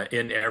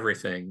 in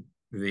everything,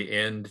 the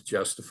end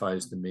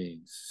justifies the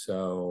means.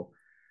 So,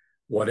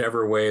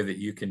 whatever way that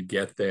you can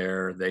get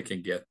there, they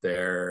can get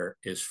there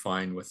is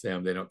fine with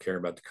them. They don't care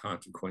about the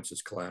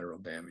consequences, collateral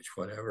damage,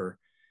 whatever.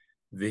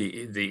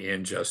 The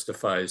end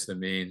justifies the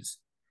means.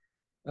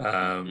 Um,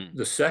 Mm-hmm.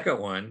 the second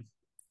one,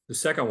 the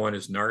second one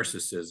is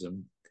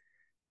narcissism,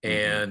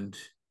 Mm-hmm.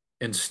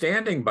 and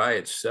standing by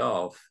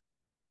itself,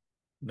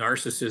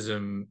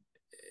 narcissism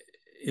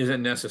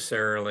isn't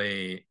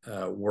necessarily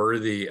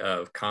worthy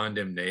of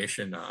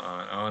condemnation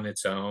on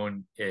its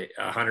own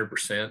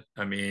 100%.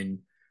 I mean,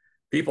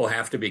 people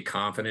have to be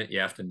confident. You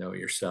have to know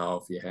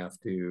yourself. You have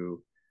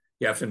to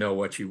know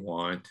what you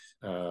want.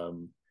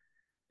 And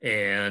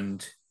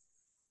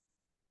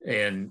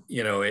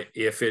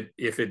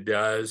if it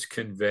does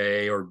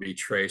convey or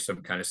betray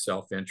some kind of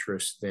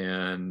self-interest,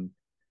 then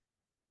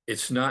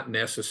it's not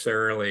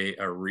necessarily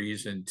a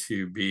reason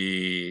to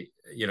be,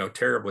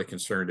 terribly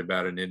concerned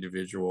about an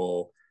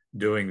individual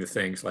doing the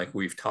things like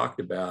we've talked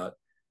about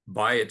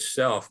by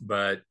itself,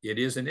 but it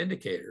is an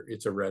indicator.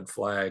 It's a red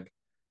flag.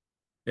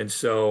 And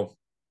so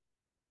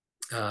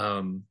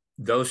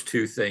those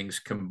two things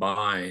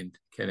combined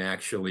can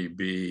actually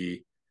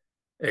be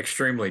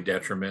extremely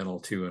detrimental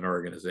to an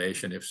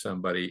organization if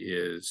somebody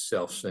is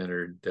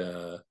self-centered,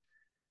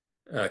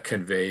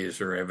 conveys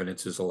or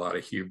evidences a lot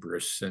of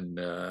hubris,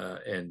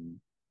 and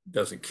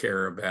doesn't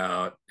care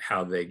about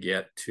how they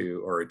get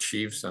to or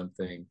achieve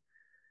something.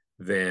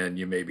 Then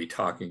you may be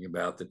talking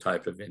about the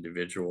type of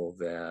individual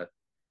that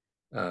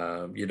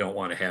you don't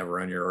want to have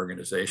run your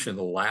organization.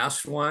 The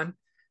last one,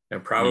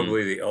 and Mm.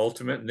 probably the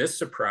ultimate, and this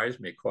surprised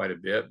me quite a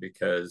bit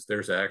because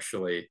there's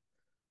actually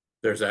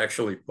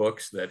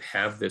books that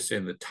have this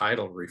in the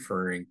title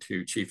referring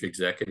to chief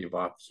executive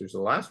officers.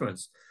 The last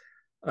one's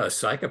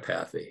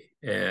psychopathy,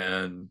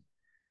 and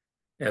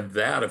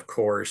that, of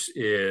course,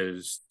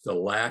 is the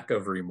lack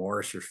of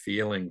remorse or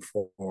feeling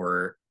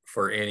for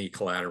any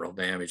collateral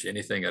damage,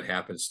 anything that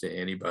happens to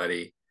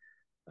anybody,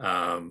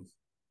 um,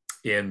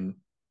 in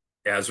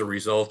as a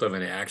result of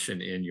an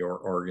action in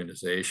your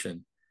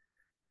organization.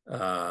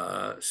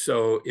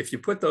 So if you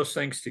put those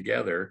things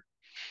together,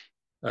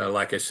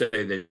 like I say,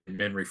 they've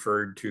been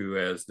referred to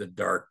as the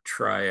dark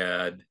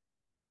triad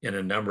in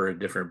a number of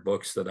different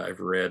books that I've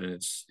read, and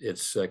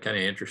it's kind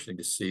of interesting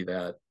to see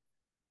that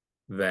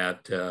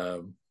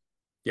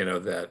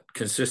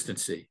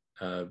consistency,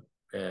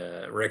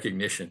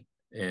 recognition,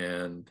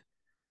 and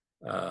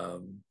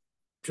um,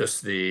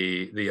 just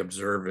the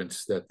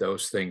observance that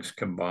those things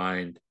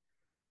combined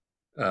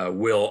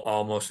will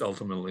almost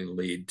ultimately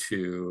lead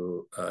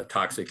to a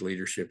toxic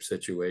leadership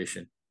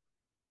situation.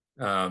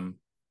 Um,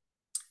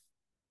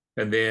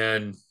 and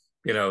then,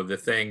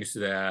 the things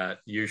that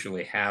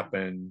usually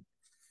happen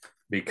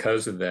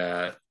because of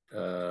that,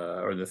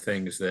 or the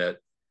things that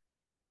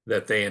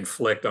they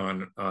inflict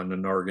on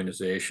an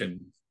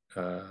organization,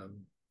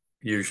 um,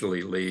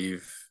 usually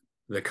leave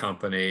the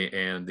company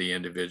and the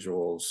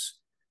individuals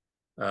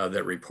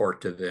that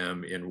report to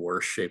them in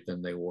worse shape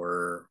than they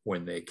were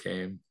when they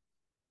came.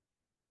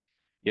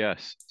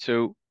 Yes.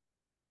 So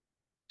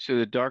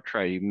the dark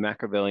triad,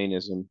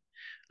 Machiavellianism,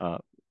 uh,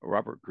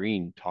 Robert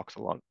Greene talks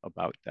a lot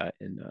about that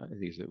in I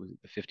think it was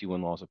the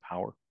 51 Laws of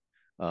Power.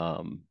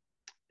 Um,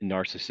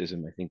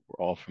 Narcissism, I think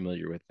we're all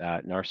familiar with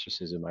that.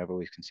 Narcissism, I've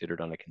always considered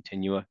on a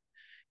continua.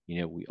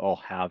 We all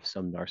have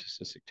some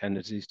narcissistic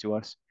tendencies to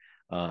us.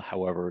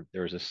 However,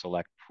 there's a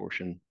select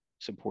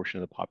some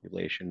portion of the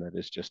population that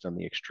is just on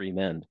the extreme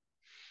end,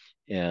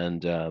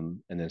 and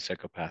then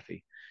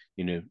psychopathy.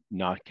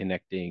 not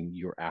connecting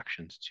your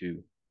actions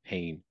to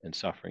pain and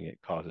suffering it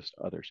causes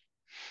to others.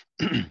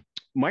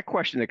 My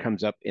question that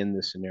comes up in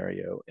this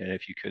scenario, and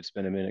if you could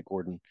spend a minute,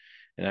 Gordon,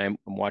 and I'm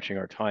watching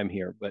our time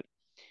here, but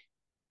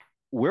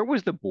where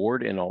was the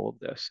board in all of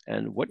this,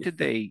 and what did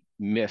they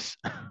miss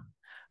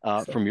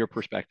from your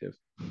perspective?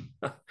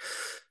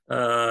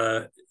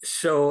 Uh,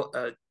 so,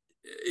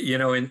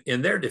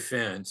 in their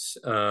defense,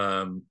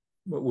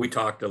 we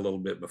talked a little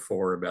bit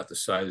before about the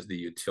size of the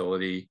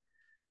utility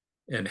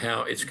and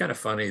how it's kind of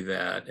funny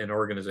that an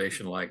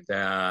organization like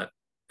that,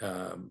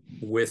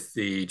 with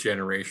the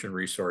generation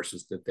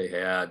resources that they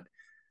had,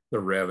 the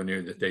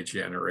revenue that they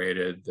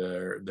generated,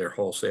 their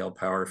wholesale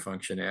power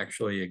function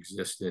actually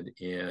existed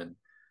in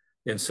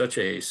such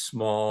a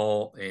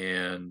small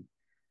and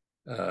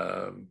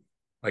um,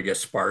 I guess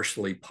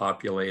sparsely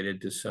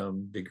populated to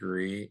some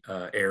degree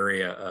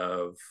area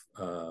of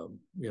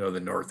the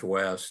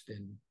Northwest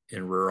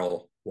in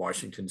rural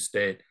Washington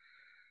State.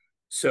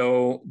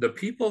 So the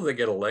people that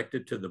get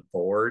elected to the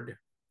board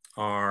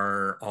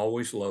are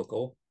always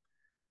local.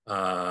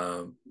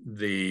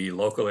 The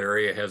local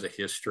area has a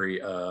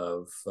history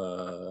of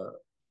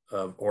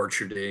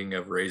orcharding,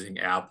 of raising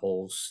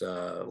apples.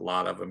 A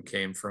lot of them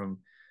came from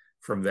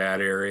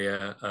that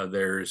area.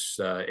 There's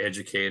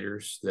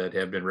educators that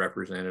have been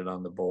represented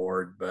on the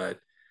board, but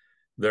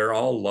they're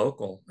all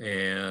local.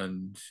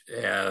 And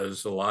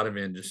as a lot of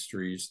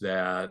industries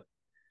that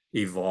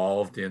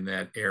evolved in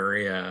that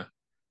area,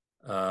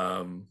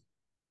 um,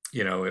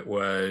 it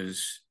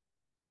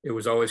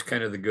was always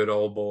kind of the good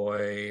old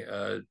boy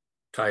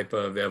type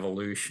of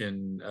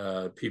evolution.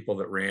 People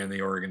that ran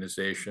the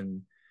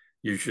organization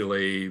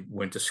usually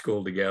went to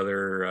school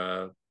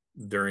together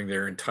during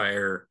their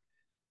entire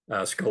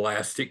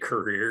scholastic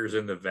careers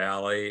in the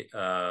valley.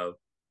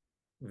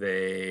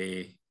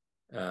 They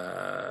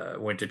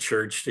went to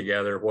church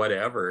together,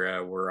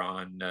 whatever. We're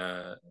on,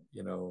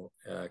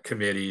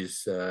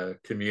 committees,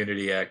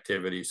 community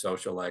activities,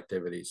 social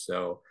activities.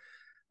 So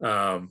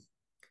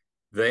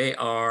they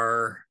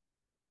are,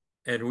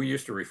 and we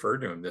used to refer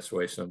to them this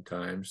way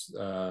sometimes,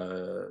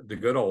 the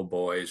good old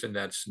boys, and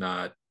that's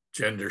not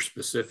gender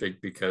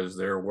specific because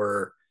there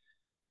were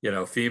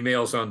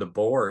females on the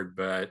board,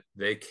 but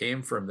they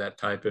came from that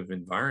type of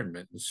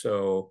environment. And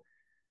so,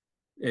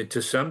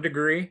 to some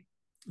degree,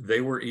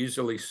 they were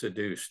easily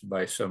seduced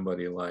by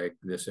somebody like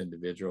this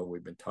individual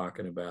we've been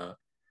talking about.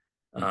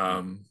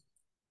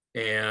 Mm-hmm.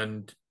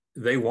 And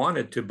they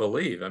wanted to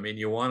believe. I mean,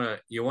 you want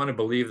to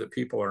believe that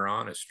people are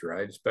honest,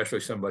 right? Especially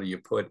somebody you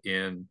put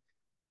in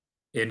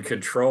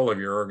control of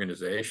your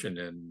organization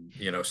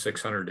and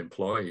 600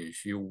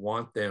 employees. You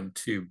want them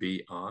to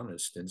be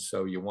honest, and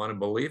so you want to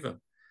believe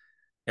them.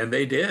 And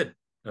they did,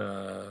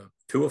 to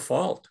a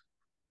fault.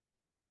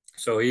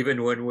 So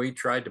even when we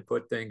tried to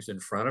put things in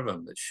front of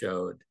them that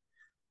showed,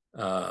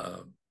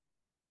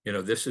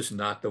 this is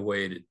not the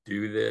way to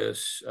do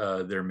this.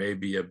 There may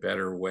be a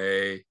better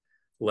way.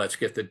 Let's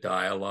get the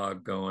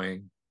dialogue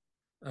going.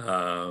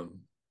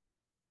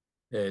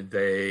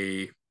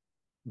 They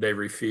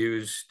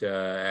refused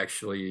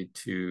actually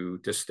to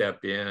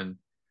step in.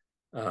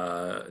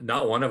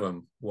 Not one of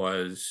them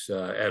was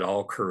at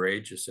all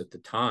courageous at the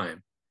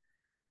time.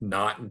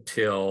 Not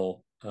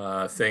until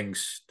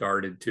things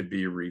started to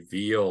be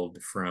revealed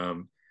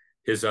from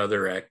his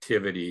other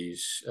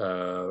activities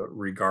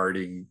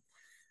regarding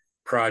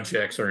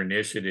projects or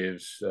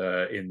initiatives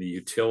in the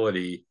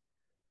utility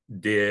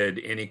did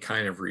any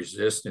kind of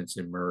resistance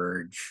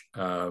emerge.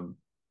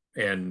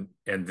 And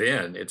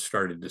then it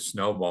started to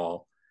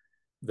snowball.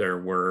 There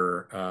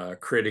were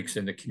critics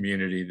in the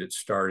community that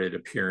started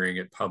appearing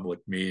at public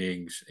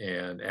meetings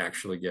and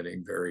actually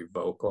getting very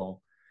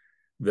vocal.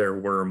 There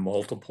were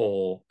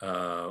multiple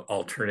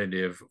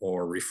alternative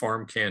or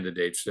reform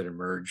candidates that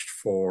emerged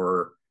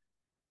for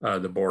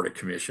the Board of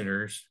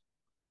Commissioners.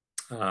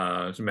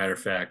 As a matter of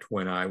fact,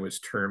 when I was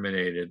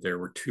terminated, there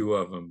were two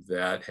of them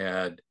that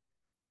had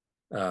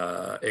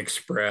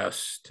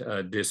expressed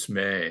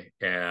dismay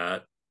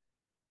at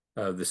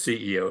the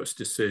CEO's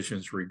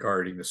decisions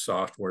regarding the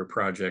software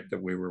project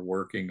that we were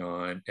working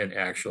on, and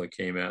actually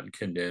came out and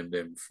condemned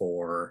him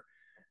for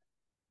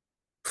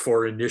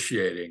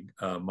initiating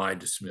my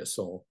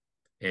dismissal.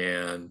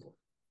 And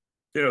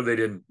they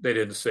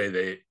didn't say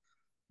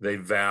they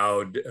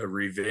vowed a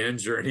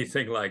revenge or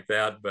anything like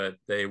that, but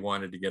they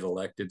wanted to get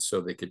elected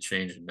so they could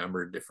change a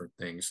number of different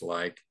things,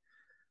 like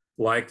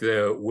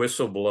the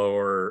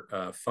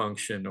whistleblower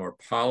function or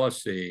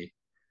policy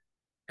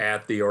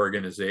at the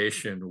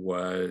organization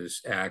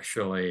was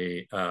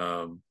actually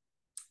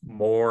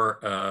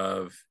more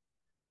of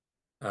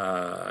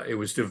it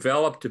was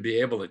developed to be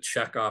able to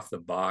check off the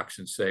box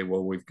and say,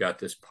 well, we've got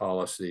this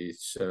policy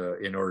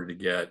in order to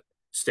get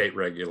state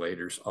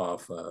regulators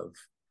off of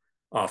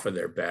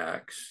their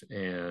backs.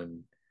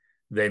 And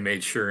they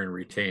made sure and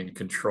retained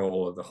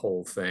control of the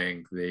whole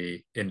thing,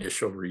 the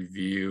initial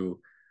review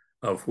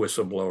of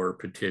whistleblower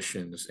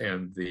petitions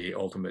and the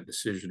ultimate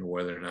decision of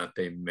whether or not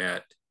they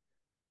met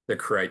the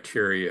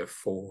criteria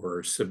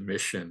for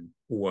submission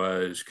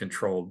was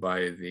controlled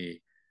by the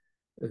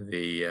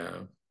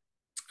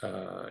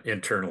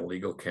internal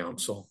legal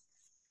counsel,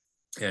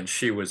 and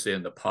she was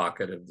in the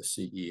pocket of the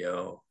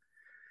CEO.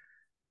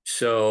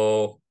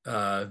 So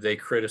they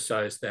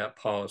criticized that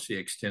policy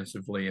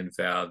extensively and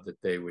vowed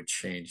that they would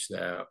change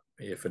that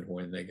if and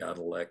when they got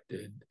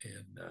elected.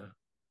 And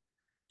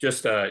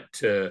just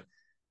to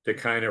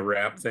kind of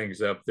wrap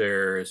things up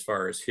there, as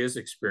far as his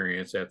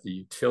experience at the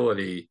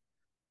utility,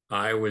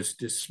 I was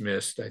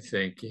dismissed, I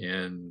think,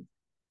 in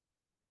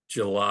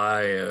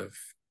July of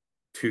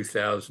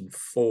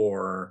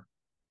 2004,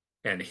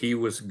 and he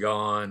was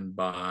gone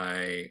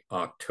by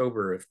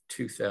October of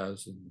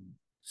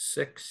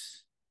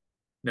 2006.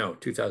 No,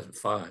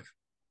 2005.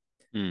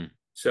 Hmm.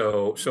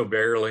 So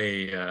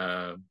barely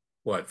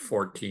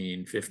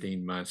 14,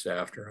 15 months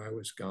after I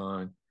was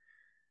gone.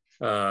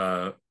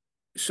 Uh,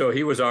 so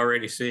he was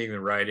already seeing the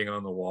writing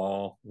on the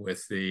wall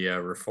with the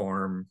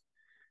reform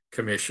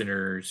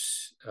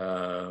commissioners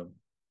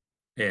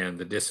and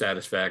the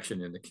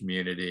dissatisfaction in the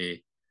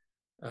community,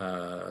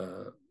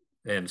 uh,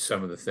 and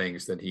some of the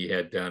things that he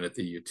had done at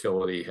the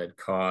utility had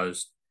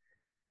caused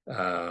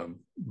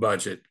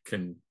budget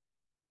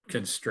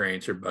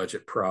constraints or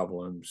budget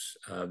problems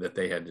that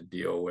they had to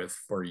deal with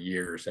for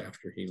years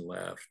after he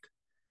left.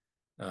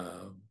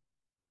 Um,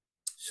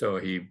 so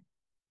he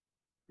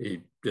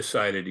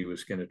decided he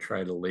was going to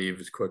try to leave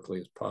as quickly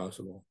as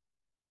possible.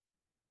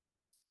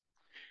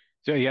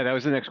 So yeah, that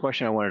was the next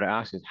question I wanted to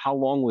ask is how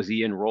long was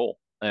he in role?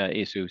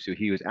 So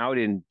he was out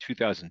in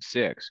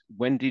 2006.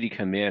 When did he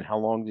come in? How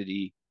long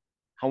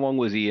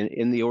was he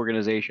in the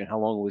organization? How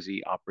long was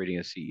he operating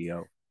as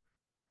CEO?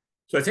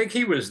 So I think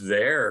he was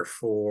there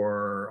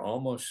for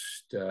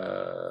almost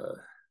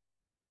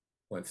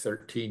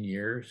 13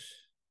 years.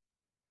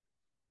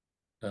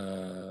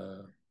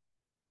 Uh,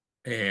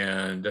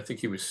 and I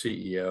think he was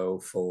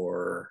CEO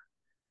for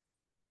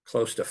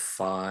close to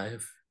 4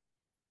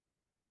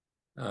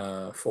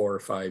 or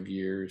 5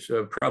 years,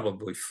 so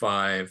probably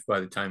 5 by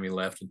the time he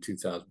left in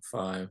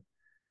 2005.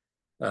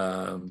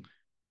 Um,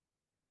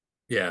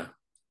 yeah,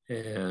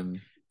 and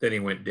then he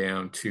went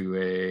down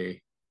to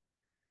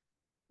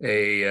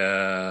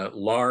a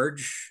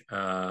large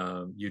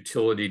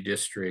utility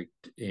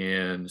district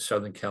in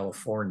Southern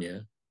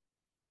California,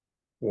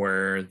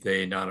 where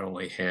they not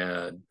only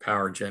had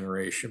power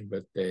generation,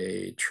 but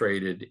they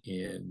traded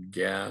in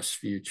gas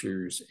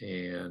futures,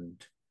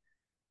 and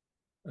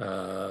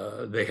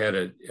they had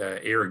a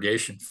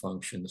irrigation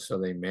function, so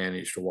they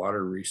managed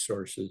water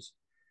resources.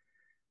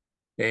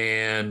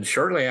 And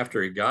shortly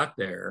after he got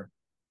there,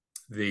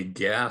 the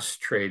gas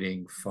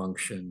trading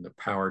function, the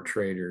power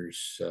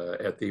traders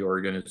at the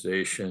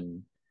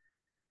organization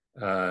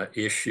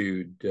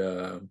issued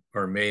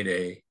or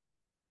made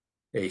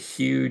a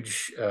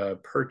huge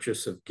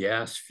purchase of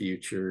gas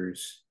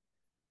futures,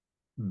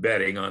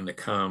 betting on the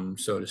come,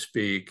 so to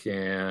speak,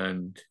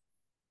 and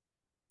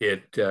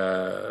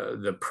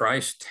the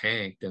price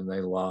tanked, and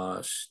they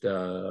lost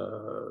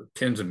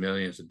tens of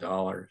millions of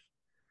dollars.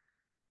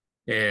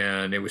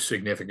 And it was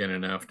significant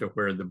enough to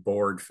where the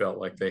board felt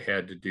like they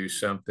had to do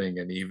something.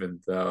 And even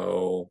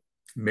though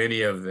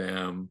many of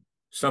them,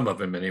 some of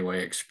them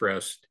anyway,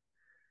 expressed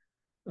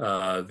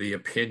the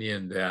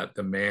opinion that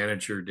the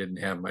manager didn't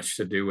have much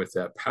to do with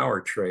that power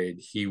trade,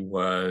 he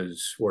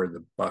was where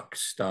the buck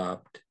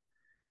stopped,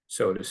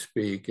 so to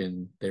speak,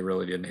 and they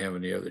really didn't have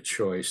any other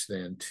choice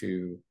than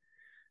to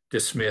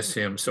dismiss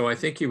him. So I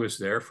think he was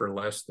there for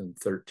less than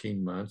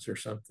 13 months or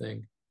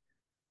something.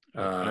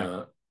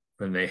 Okay.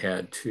 And they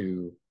had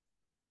to,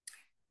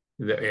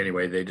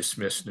 anyway, they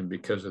dismissed him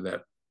because of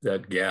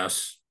that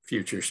gas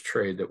futures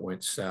trade that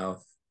went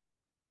south.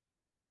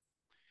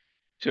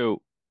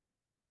 So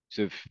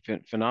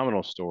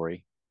phenomenal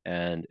story,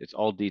 and it's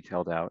all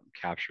detailed out,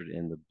 captured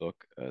in the book,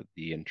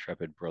 The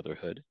Intrepid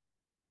Brotherhood: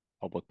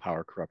 Public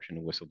Power, Corruption,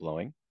 and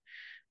Whistleblowing.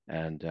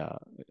 And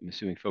I'm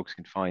assuming folks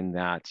can find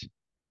that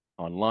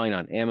online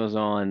on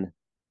Amazon.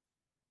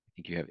 I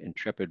think you have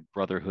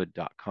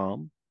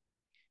intrepidbrotherhood.com,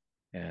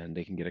 and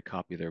they can get a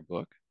copy of their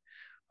book.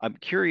 I'm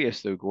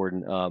curious though,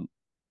 Gordon.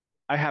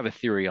 I have a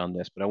theory on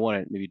this, but I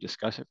want to maybe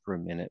discuss it for a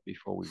minute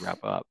before we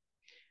wrap up.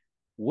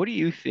 What do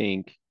you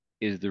think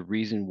is the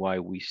reason why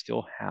we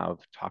still have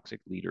toxic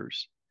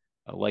leaders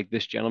like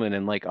this gentleman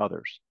and like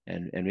others?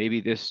 And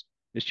maybe this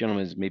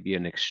gentleman is maybe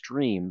an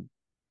extreme,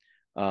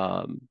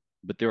 um,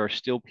 but there are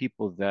still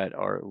people that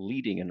are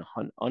leading in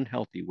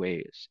unhealthy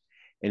ways,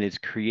 and it's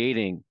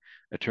creating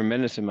a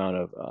tremendous amount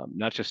of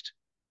not just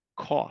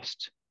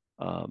cost,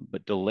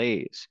 but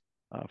delays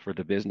for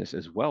the business,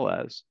 as well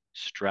as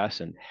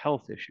stress and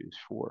health issues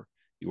for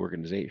the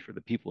organization, for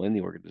the people in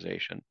the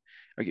organization.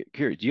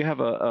 Curious, do you have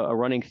a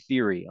running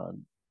theory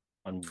on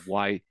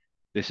why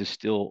this is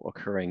still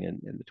occurring in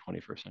the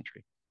 21st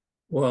century?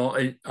 Well,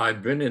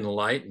 I've been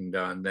enlightened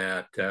on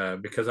that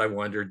because I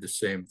wondered the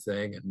same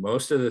thing. And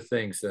most of the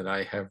things that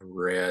I have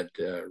read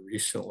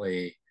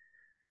recently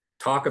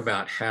talk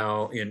about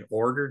how, in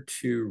order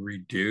to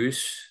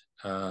reduce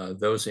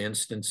those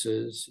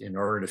instances, in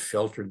order to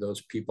filter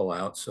those people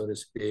out, so to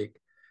speak,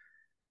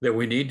 that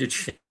we need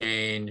to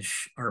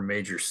change our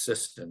major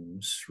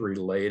systems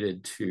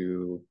related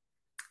to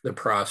the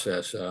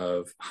process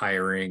of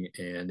hiring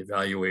and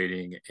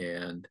evaluating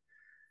and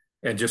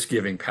just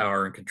giving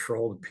power and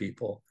control to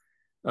people.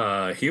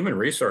 Human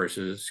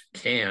resources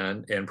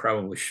can and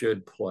probably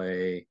should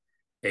play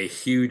a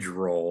huge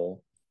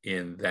role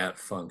in that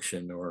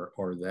function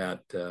or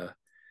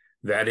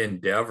that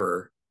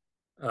endeavor,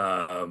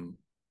 um,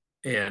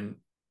 and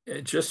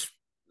it just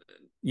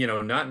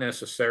not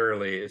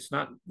necessarily, it's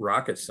not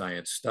rocket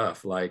science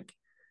stuff. Like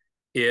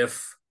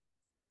if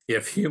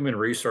human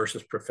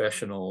resources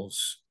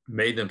professionals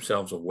made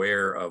themselves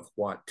aware of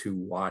what to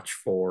watch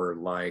for,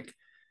 like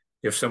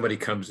if somebody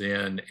comes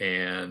in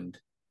and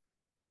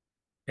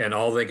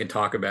all they can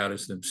talk about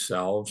is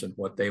themselves and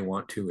what they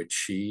want to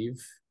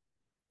achieve,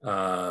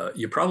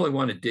 you probably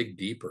want to dig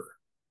deeper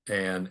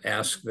and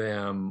ask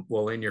them,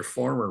 well, in your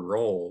former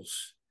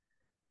roles,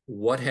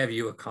 what have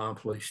you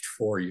accomplished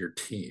for your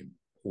team?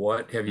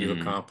 What have you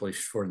Mm-hmm.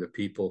 accomplished for the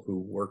people who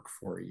work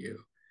for you?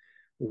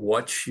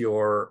 What's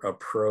your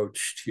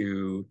approach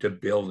to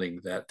building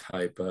that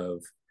type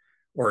of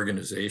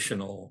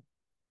organizational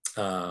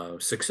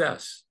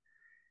success?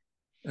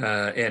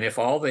 And if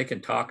all they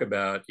can talk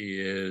about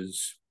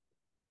is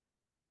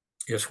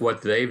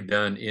what they've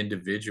done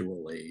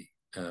individually,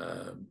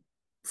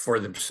 for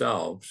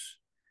themselves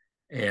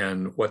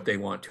and what they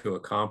want to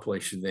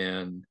accomplish,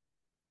 then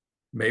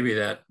maybe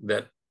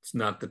that's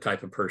not the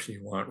type of person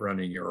you want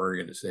running your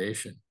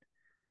organization.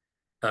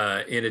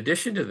 In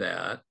addition to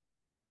that,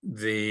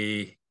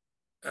 the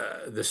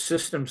the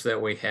systems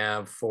that we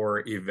have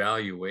for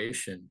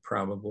evaluation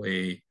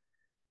probably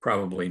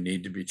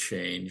need to be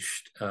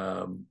changed.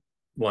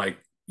 Like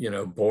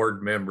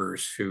board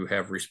members who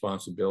have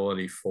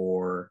responsibility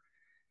for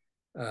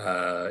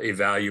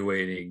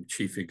evaluating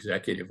chief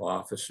executive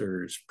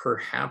officers,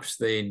 perhaps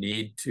they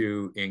need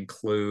to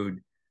include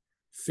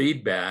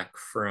feedback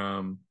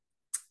from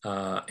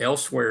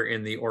elsewhere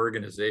in the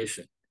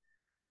organization.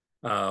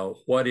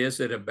 What is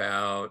it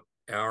about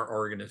our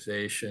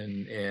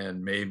organization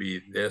and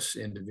maybe this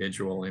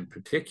individual in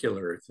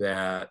particular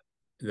that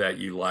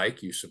you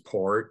like, you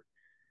support?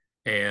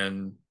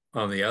 And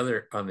on the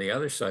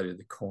other side of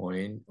the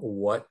coin,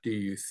 what do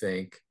you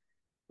think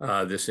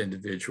this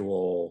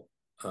individual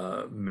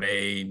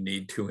may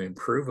need to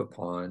improve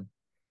upon?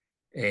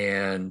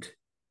 And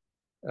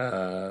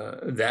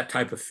that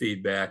type of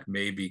feedback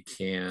maybe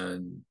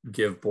can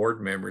give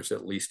board members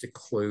at least a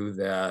clue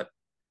that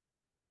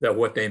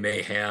what they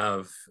may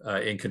have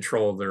in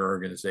control of their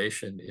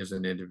organization is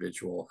an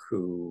individual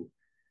who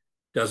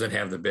doesn't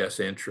have the best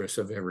interests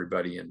of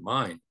everybody in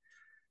mind.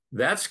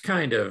 That's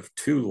kind of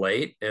too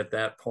late at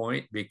that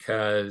point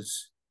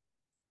because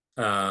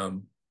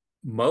um,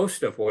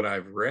 most of what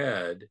I've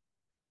read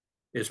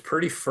is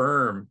pretty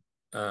firm.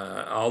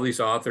 All these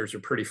authors are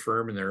pretty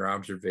firm in their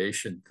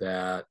observation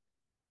that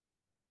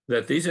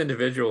these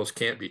individuals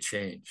can't be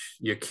changed.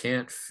 You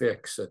can't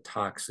fix a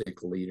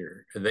toxic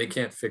leader, and they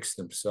can't fix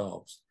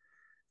themselves.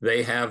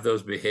 They have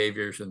those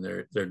behaviors, and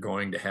they're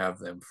going to have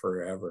them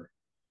forever.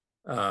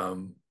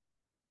 Um,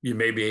 you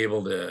may be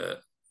able to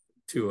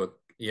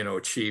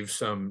achieve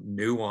some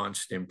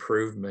nuanced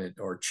improvement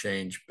or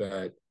change,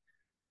 but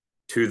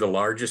to the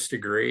largest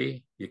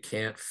degree, you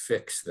can't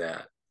fix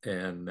that.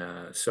 And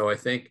so I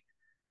think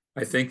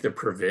the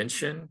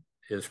prevention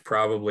is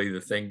probably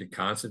the thing to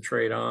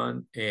concentrate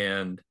on,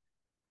 and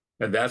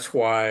that's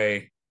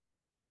why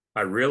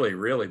I really,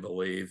 really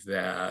believe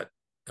that,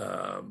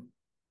 like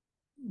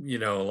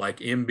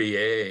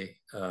MBA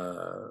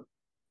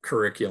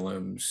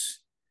curriculums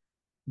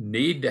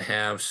need to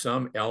have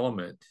some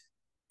element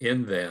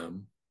in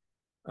them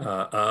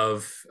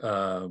of,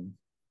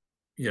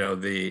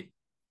 the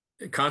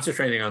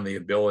concentrating on the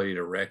ability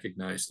to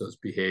recognize those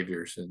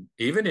behaviors. And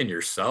even in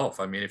yourself,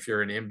 I mean, if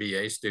you're an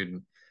MBA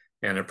student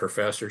and a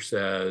professor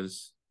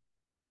says,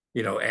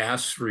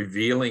 asks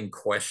revealing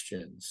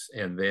questions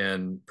and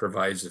then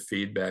provides the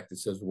feedback that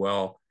says,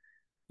 well,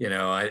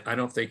 I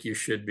don't think you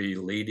should be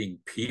leading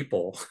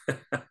people,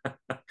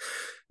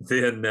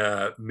 then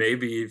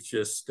maybe you've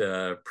just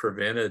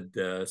prevented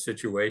a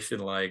situation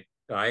like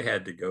I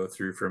had to go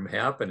through from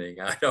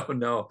happening. I don't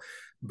know.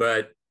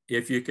 But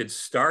if you could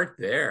start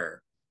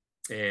there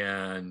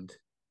and,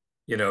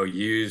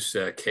 use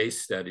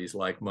case studies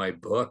like my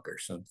book or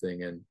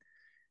something,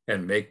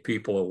 and make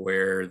people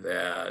aware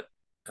that,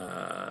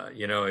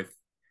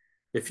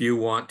 if you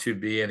want to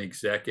be an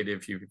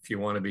executive, if you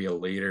want to be a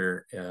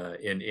leader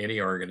in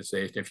any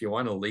organization, if you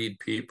want to lead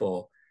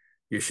people,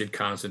 you should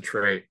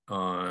concentrate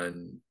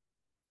on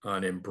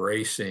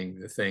embracing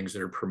the things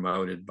that are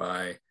promoted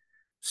by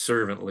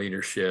servant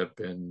leadership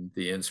and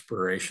the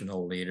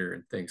inspirational leader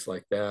and things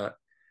like that.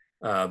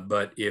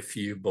 But if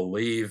you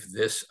believe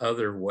this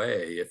other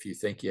way, if you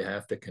think you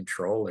have to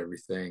control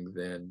everything,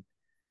 then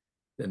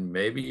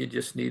maybe you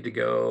just need to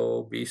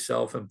go be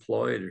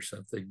self-employed or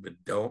something, but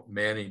don't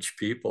manage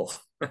people.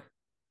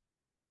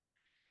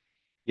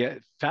 Yeah,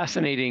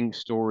 fascinating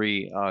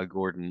story,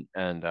 Gordon,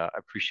 and I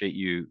appreciate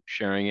you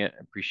sharing it.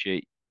 I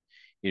appreciate,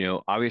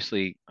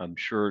 obviously, I'm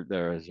sure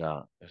there's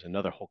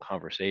another whole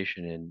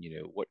conversation in,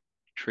 what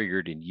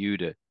triggered in you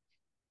to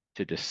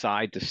to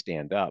decide to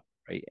stand up,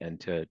 right, and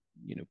to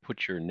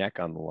put your neck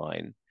on the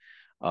line,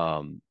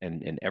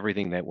 and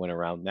everything that went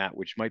around that,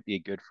 which might be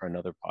good for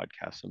another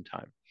podcast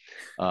sometime.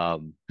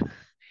 Um,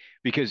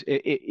 because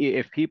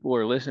if people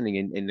are listening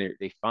and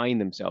they find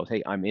themselves,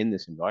 hey, I'm in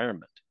this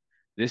environment,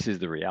 this is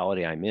the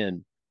reality I'm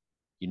in,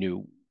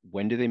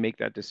 when do they make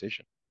that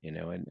decision?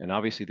 And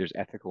obviously there's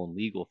ethical and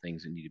legal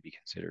things that need to be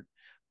considered.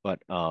 But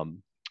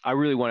I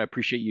really want to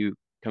appreciate you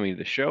coming to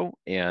the show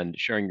and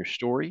sharing your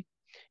story.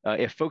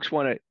 If folks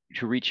want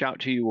to reach out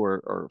to you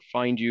or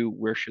find you,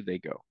 where should they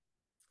go?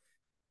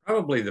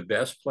 Probably the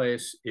best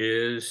place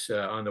is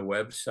on the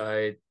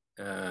website.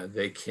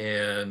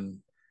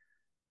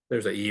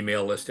 There's an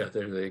email list out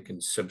there. They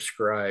can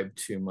subscribe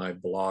to my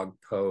blog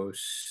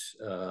posts.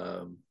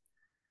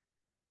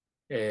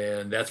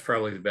 And that's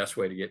probably the best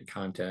way to get in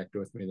contact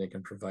with me. They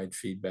can provide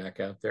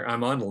feedback out there.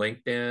 I'm on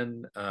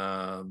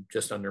LinkedIn,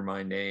 just under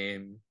my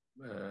name.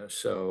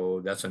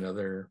 So that's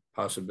another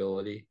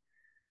possibility.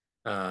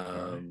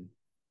 Right.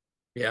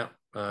 Yeah,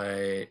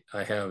 I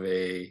have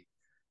a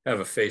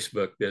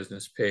Facebook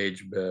business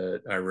page,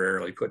 but I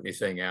rarely put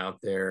anything out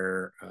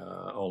there,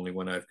 only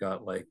when I've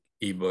got like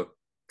ebook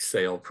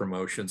sale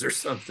promotions or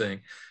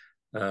something.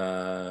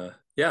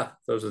 Yeah,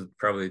 those are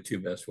probably the two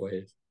best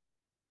ways.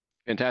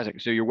 Fantastic.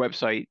 So your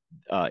website,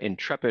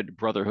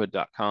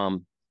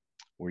 intrepidbrotherhood.com,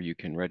 where you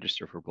can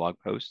register for blog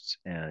posts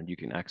and you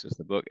can access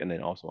the book, and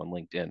then also on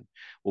LinkedIn.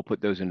 We'll put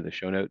those into the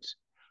show notes.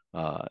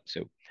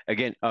 So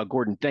again,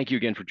 Gordon, thank you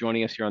again for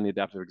joining us here on the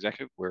Adaptive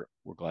Executive. We're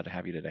glad to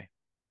have you today.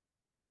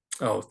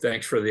 Oh,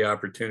 thanks for the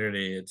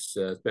opportunity. It's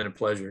been a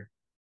pleasure.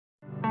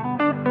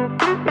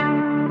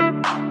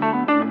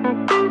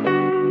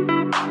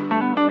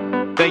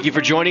 Thank you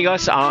for joining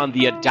us on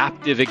the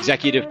Adaptive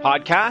Executive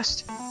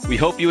Podcast. We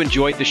hope you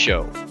enjoyed the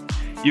show.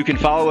 You can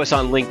follow us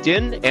on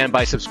LinkedIn and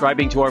by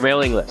subscribing to our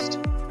mailing list.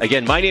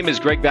 Again, my name is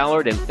Greg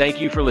Ballard, and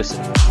thank you for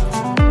listening.